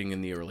participating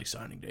in the early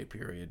signing day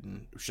period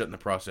and shutting the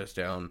process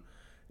down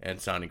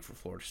and signing for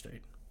Florida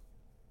State.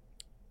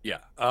 Yeah.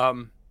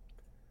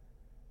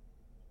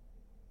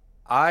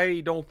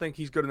 I don't think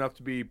he's good enough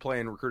to be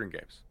playing recruiting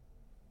games.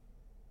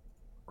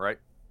 Right?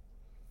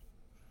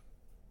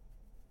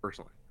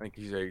 Personally, I think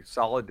he's a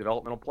solid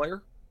developmental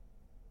player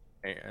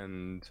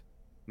and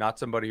not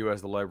somebody who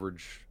has the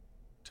leverage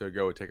to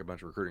go and take a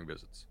bunch of recruiting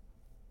visits.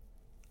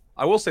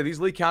 I will say these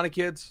Lee County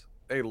kids,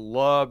 they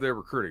love their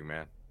recruiting,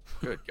 man.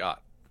 Good God.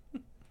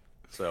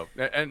 So,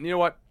 and you know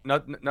what?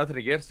 Nothing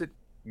against it.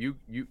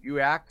 You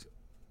act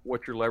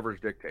what your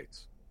leverage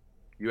dictates.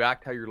 You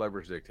act how your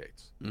leverage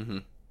dictates. Mm-hmm.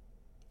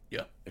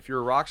 Yeah. If you're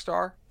a rock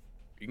star,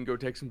 you can go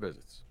take some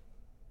visits.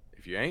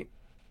 If you ain't,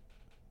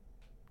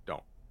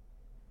 don't.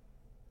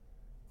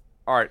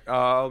 All right.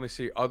 Let me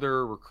see.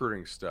 Other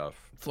recruiting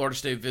stuff. Florida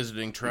State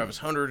visiting Travis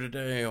Hunter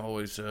today.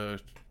 Always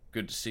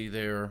good to see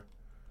there.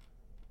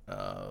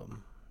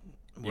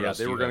 Yeah,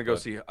 they were going to go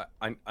see.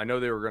 I know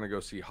they were going to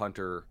go see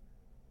Hunter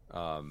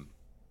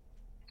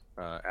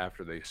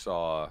after they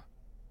saw.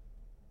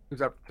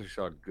 Who's after they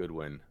saw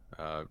Goodwin?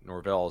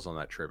 Norvell is on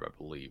that trip, I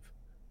believe.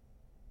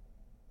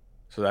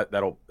 So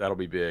that'll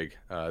be big.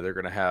 They're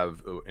going to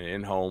have an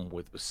in-home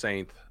with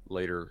Basaint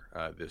later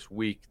this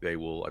week. They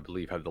will, I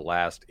believe, have the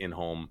last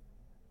in-home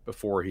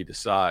before he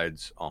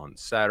decides on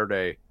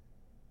Saturday.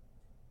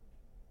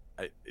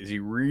 Is he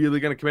really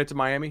going to commit to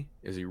Miami?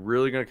 Is he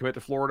really going to commit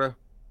to Florida?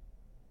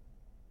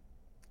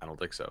 I don't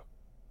think so.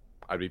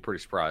 I'd be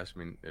pretty surprised. I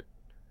mean,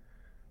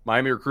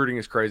 Miami recruiting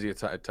is crazy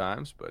at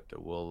times, but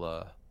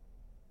we'll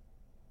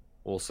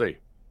see.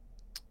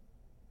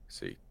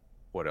 See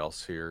what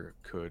else here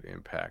could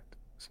impact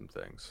some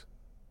things.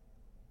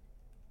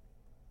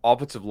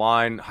 Offensive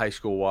line, high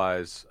school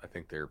wise, I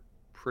think they're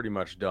pretty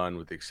much done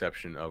with the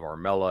exception of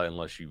Armella,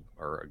 unless you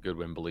are a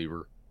Goodwin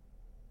believer,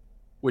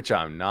 which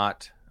I'm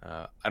not.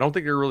 I don't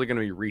think they're really going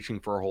to be reaching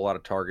for a whole lot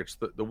of targets.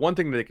 The one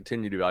thing that they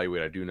continue to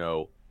evaluate, I do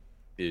know,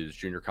 is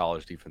junior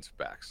college defensive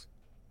backs.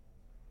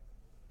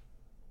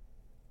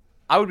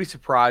 I would be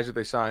surprised if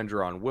they signed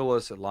Jerron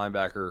Willis at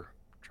linebacker.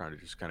 I'm trying to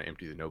just kind of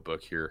empty the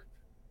notebook here.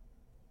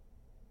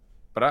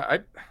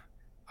 But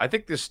I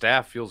think this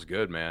staff feels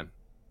good, man,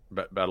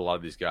 about a lot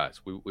of these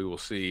guys. We will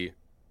see.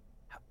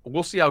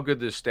 We'll see how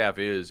good this staff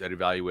is at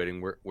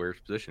evaluating where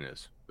his position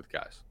is with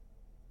guys.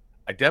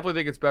 I definitely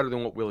think it's better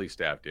than what Willie's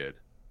staff did.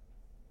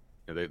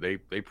 You know,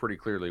 they pretty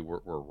clearly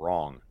were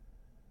wrong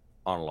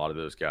on a lot of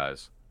those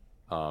guys.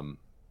 I'm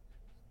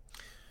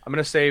going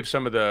to save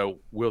some of the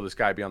will this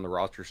guy be on the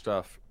roster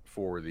stuff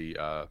for the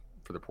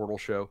portal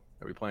show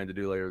that we plan to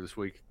do later this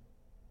week.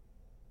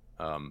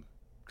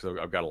 Because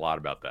I've got a lot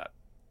about that.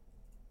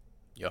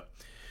 Yeah.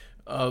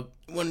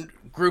 One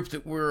group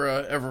that we're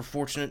ever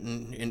fortunate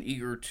and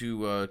eager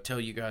to tell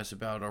you guys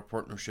about our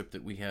partnership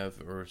that we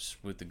have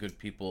with the good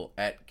people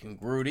at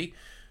Congruity.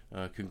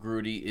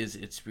 Congruity is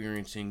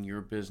experiencing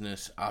your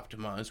business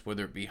optimized,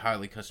 whether it be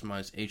highly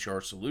customized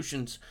HR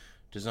solutions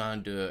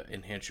designed to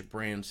enhance your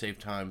brand, save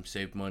time,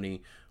 save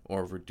money,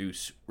 or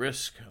reduce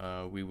risk.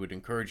 We would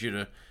encourage you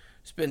to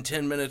spend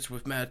 10 minutes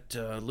with Matt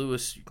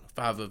Lewis.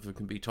 5 of it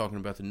can be talking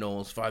about the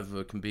Noles. 5 of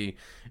it can be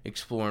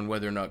exploring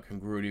whether or not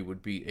Congruity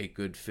would be a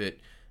good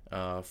fit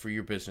for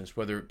your business,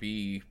 whether it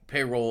be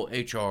payroll,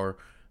 HR.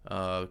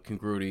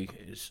 Congruity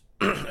is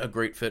a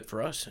great fit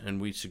for us,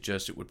 and we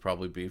suggest it would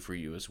probably be for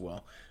you as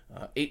well.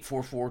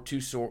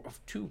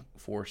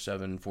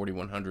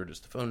 844-247-4100 is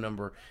the phone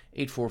number,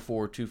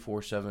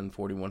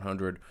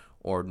 844-247-4100,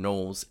 or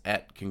Knowles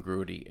at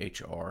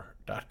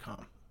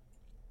congruityhr.com.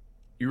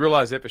 You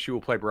realize FSU will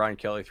play Brian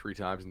Kelly 3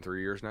 times in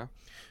 3 years now?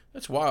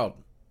 That's wild.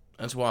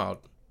 That's wild.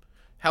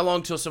 How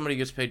long till somebody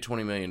gets paid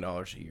 $20 million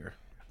a year?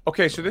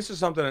 Okay, so this is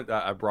something that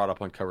I brought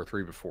up on Cover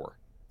 3 before.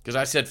 Because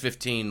I said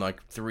 15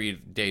 like 3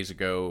 days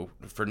ago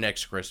for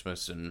next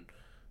Christmas, and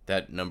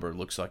that number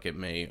looks like it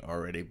may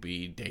already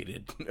be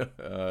dated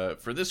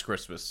for this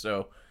Christmas.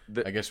 So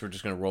I guess we're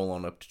just going to roll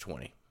on up to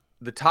 20.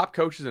 The top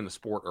coaches in the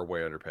sport are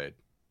way underpaid.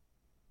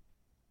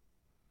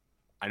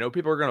 I know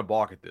people are going to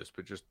balk at this,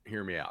 but just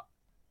hear me out.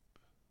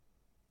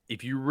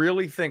 If you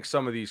really think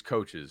some of these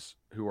coaches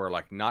who are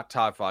like not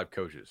top 5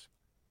 coaches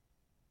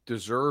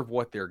deserve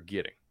what they're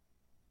getting,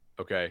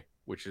 okay,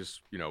 which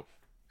is,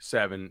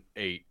 7,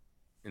 8,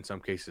 in some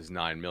cases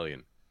 9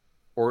 million,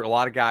 or a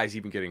lot of guys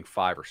even getting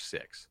 5 or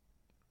 6,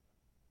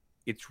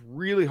 it's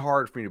really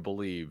hard for me to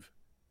believe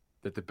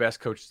that the best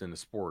coaches in the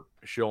sport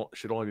should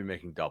only be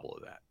making double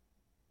of that,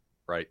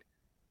 right?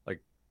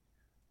 Like,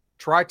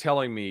 try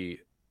telling me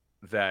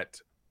that,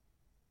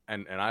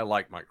 and I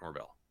like Mike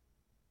Norvell,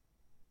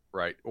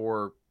 right?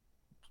 Or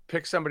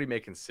pick somebody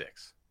making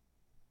 6.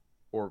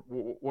 Or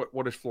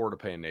what is Florida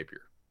paying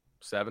Napier?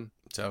 7?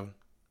 7.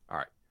 All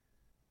right.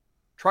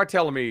 Try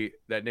telling me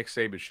that Nick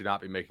Saban should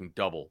not be making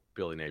double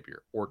Billy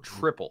Napier or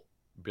triple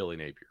Billy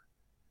Napier.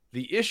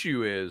 The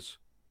issue is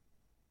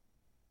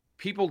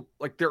people,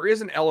 like, there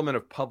is an element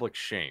of public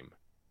shame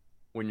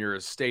when you're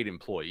a state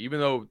employee, even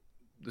though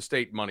the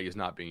state money is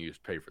not being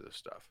used to pay for this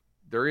stuff.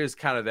 There is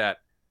kind of that,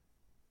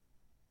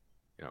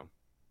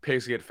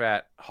 pigs get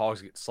fat,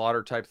 hogs get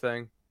slaughtered type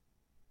thing.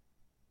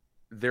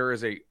 There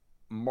is a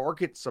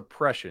market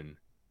suppression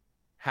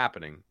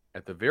happening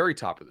at the very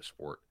top of the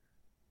sport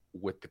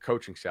with the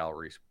coaching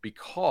salaries,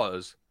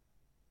 because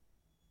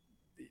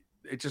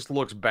it just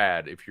looks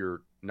bad if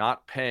you're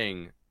not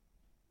paying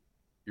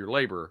your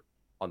labor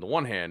on the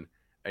one hand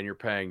and you're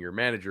paying your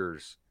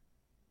managers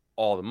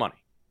all the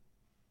money.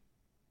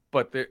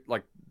 But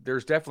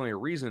there's definitely a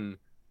reason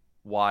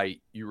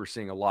why you were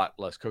seeing a lot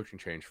less coaching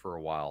change for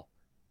a while,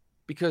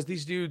 because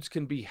these dudes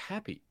can be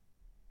happy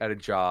at a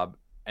job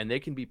and they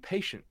can be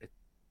patient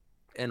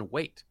and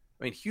wait.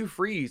 I mean, Hugh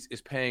Freeze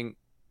is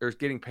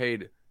getting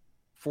paid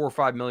 $4 or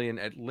 $5 million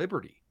at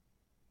Liberty.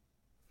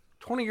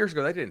 20 years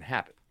ago, that didn't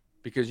happen,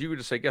 because you would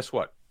just say, guess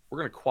what? We're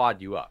going to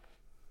quad you up.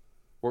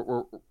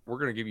 We're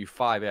going to give you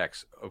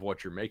 5x of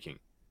what you're making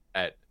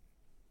at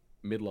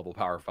mid-level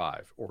Power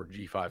 5 or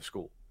G5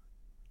 school.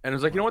 And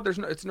it's like, you know what?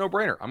 It's a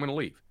no-brainer. I'm going to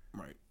leave.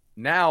 Right.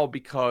 Now,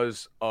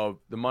 because of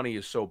the money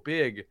is so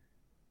big,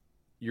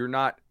 you're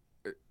not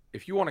 –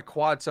 if you want to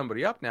quad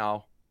somebody up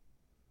now,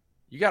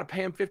 you got to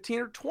pay them 15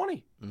 or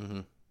 20. Mm-hmm.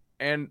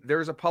 And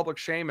there's a public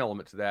shame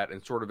element to that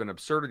and sort of an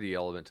absurdity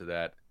element to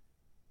that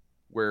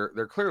where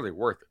they're clearly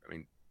worth it. I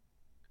mean,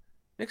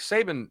 Nick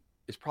Saban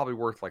is probably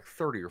worth like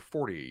 30 or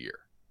 40 a year.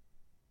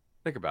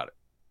 Think about it.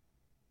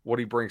 What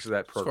he brings to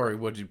that program. Sorry,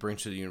 what he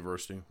brings to the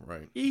university,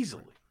 right?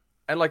 Easily.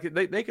 And like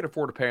they could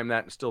afford to pay him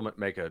that and still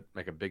make a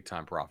big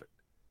time profit.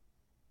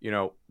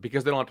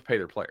 Because they don't have to pay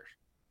their players.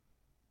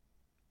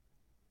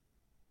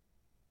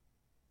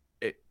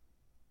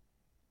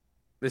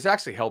 This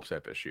actually helps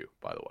FSU,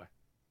 by the way.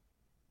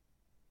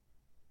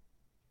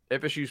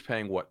 FSU's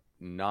paying what,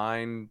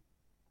 9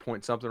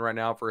 point something right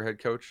now for a head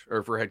coach,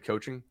 or for head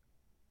coaching,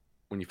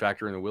 when you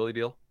factor in the Willie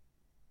deal.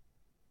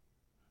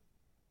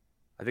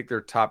 I think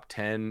they're top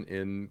 10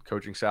 in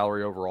coaching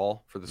salary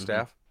overall for the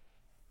staff.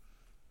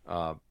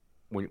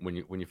 When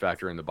you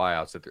factor in the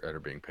buyouts that are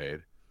being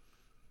paid,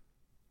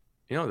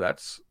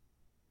 that's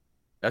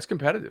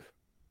competitive.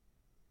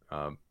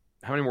 How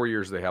many more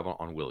years do they have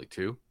on Willie?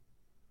 2?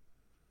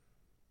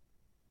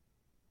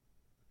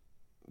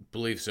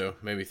 Believe so,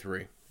 maybe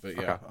 3, but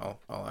yeah, okay.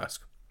 I'll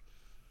ask.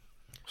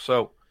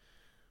 So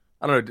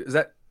I don't know. Is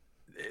that?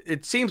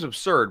 It seems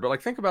absurd,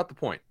 but think about the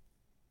point.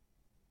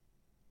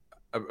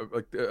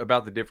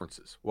 About the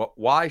differences.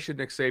 Why should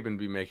Nick Saban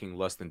be making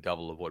less than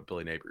double of what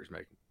Billy Napier is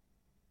making?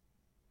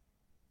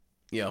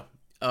 Yeah,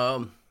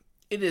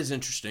 it is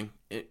interesting.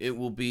 It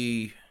will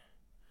be.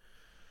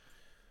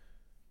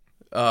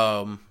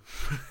 I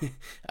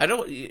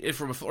don't.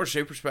 From a Florida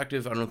State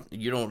perspective,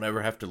 you don't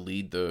ever have to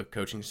lead the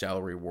coaching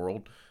salary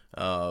world.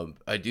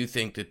 I do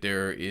think that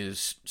there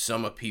is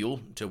some appeal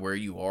to where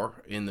you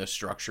are in the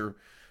structure.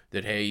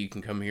 That hey, you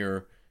can come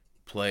here,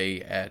 play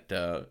at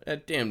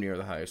damn near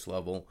the highest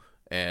level,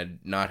 and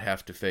not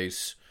have to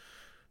face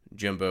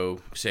Jimbo,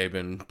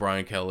 Saban,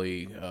 Brian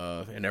Kelly,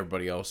 and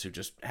everybody else who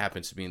just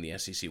happens to be in the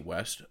SEC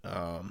West.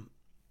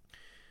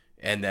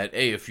 And that,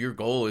 hey, if your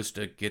goal is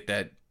to get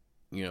that,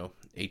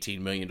 $18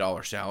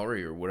 million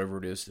salary or whatever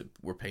it is that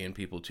we're paying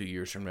people 2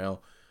 years from now,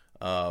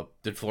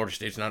 that Florida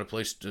State's not a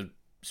place to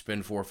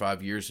spend 4 or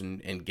 5 years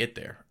and get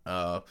there.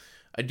 I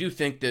do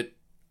think that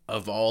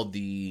of all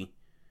the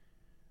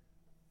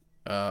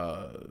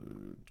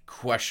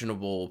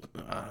questionable,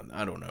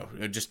 I don't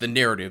know, just the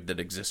narrative that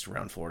exists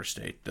around Florida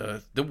State,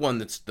 the one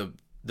that's the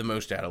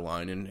most out of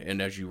line,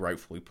 and as you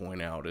rightfully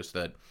point out, is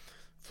that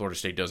Florida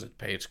State doesn't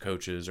pay its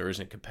coaches or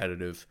isn't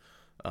competitive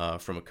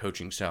from a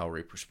coaching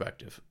salary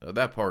perspective.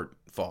 That part,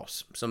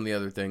 false. Some of the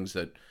other things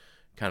that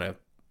kind of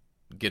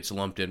gets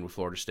lumped in with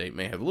Florida State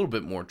may have a little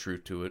bit more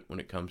truth to it when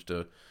it comes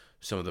to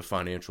some of the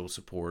financial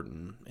support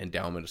and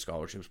endowment of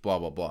scholarships, blah,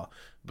 blah, blah.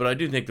 But I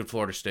do think that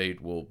Florida State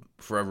will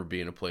forever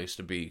be in a place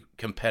to be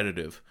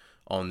competitive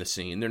on the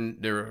scene.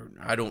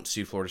 I don't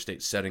see Florida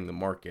State setting the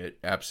market,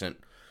 absent,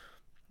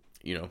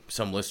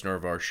 some listener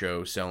of our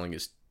show selling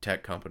his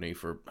tech company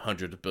for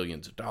hundreds of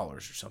billions of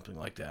dollars or something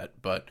like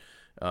that. But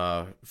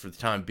for the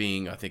time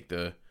being, I think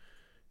the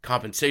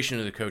compensation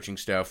of the coaching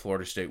staff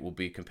Florida State will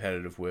be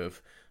competitive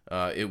with.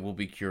 It will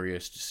be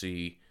curious to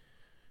see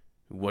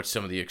what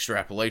some of the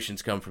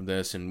extrapolations come from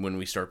this, and when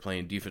we start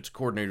playing defensive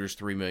coordinators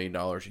 $3 million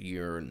a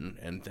year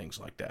and things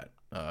like that.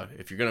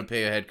 If you're going to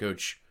pay a head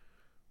coach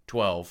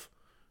 12,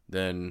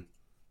 then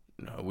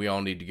we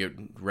all need to get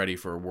ready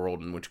for a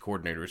world in which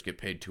coordinators get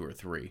paid 2 or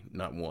 3,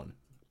 not 1.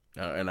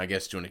 And I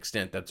guess to an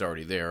extent that's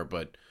already there,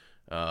 but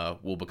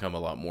will become a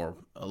lot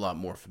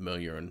more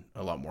familiar and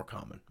a lot more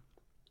common.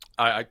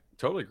 I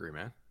totally agree,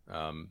 man.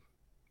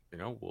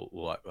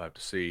 We'll have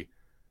to see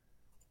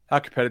how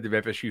competitive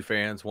FSU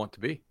fans want to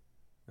be.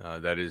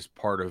 That is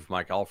part of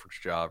Mike Alford's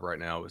job right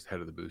now as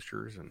head of the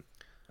boosters. And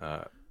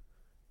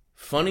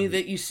funny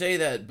that you say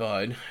that,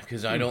 Bud,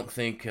 because I don't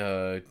think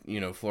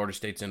Florida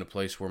State's in a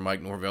place where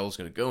Mike Norvell is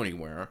going to go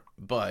anywhere.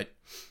 But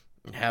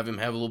have him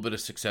have a little bit of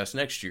success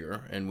next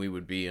year, and we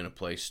would be in a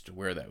place to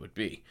where that would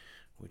be,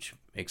 which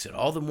makes it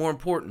all the more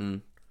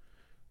important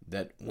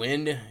that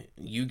when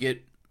you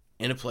get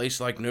in a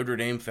place like Notre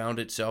Dame found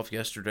itself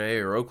yesterday,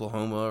 or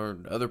Oklahoma, or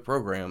other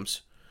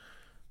programs,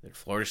 that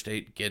Florida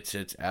State gets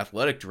its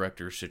athletic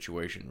director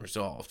situation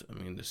resolved.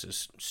 I mean, this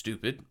is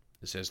stupid.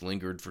 This has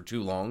lingered for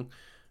too long.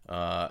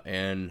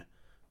 And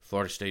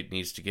Florida State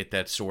needs to get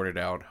that sorted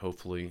out,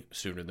 hopefully,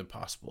 sooner than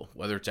possible.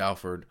 Whether it's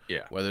Alford,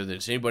 whether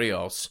it's anybody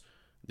else,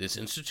 this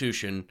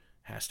institution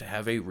has to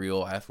have a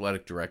real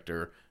athletic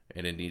director,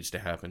 and it needs to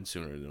happen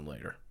sooner than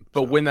later.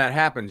 But when that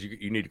happens,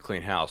 you need to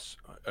clean house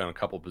on a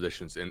couple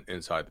positions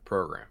inside the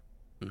program.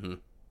 Mm-hmm.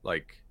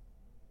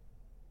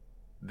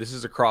 This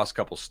is across a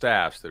couple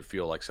staffs that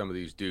feel like some of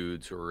these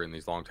dudes who are in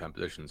these long-time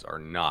positions are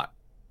not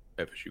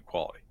FSU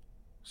quality.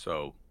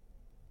 So,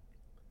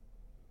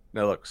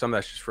 now look, some of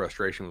that's just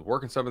frustration with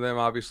working some of them,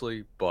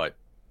 obviously, but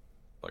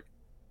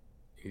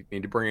you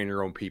need to bring in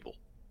your own people.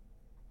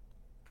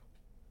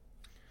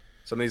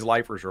 Some of these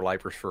lifers are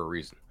lifers for a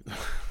reason.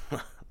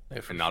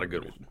 And not a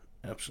good one.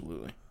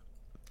 Absolutely.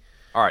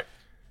 All right.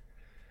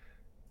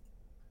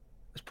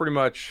 That's pretty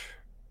much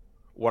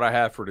what I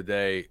have for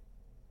today.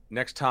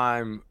 Next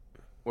time,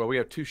 well, we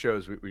have 2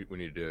 shows we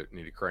need to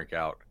crank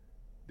out.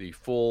 The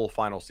full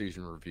final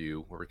season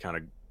review, where we kind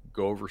of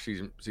go over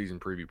season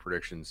preview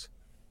predictions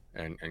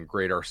and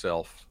grade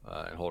ourselves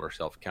and hold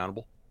ourselves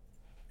accountable.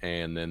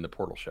 And then the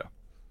portal show.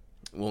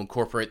 We'll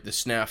incorporate the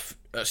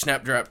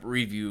Snapdraft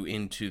review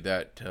into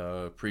that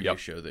preview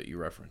show that you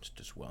referenced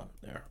as well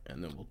there.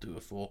 And then we'll do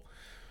a full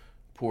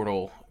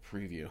portal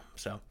preview.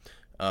 So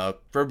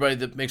for everybody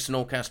that makes the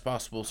Nolecast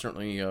possible,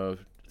 certainly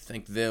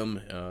thank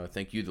them.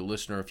 Thank you, the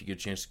listener. If you get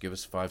a chance to give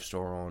us a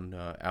 5-star on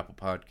Apple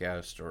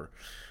Podcast or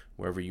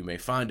wherever you may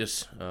find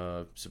us,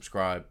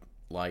 subscribe,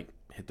 like,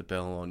 hit the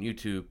bell on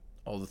YouTube,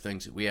 all the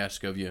things that we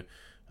ask of you.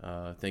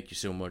 Thank you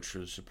so much for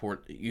the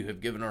support that you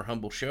have given our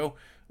humble show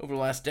over the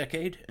last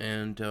decade,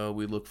 and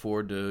we look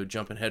forward to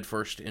jumping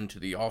headfirst into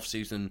the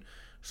off-season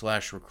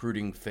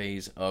recruiting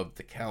phase of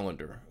the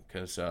calendar,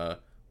 because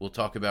we'll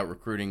talk about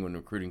recruiting when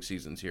recruiting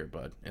season's here,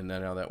 Bud. Isn't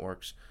that how that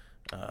works?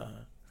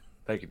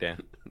 Thank you,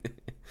 Dan.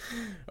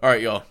 All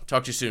right, y'all.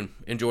 Talk to you soon.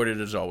 Enjoyed it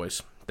as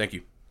always. Thank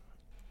you.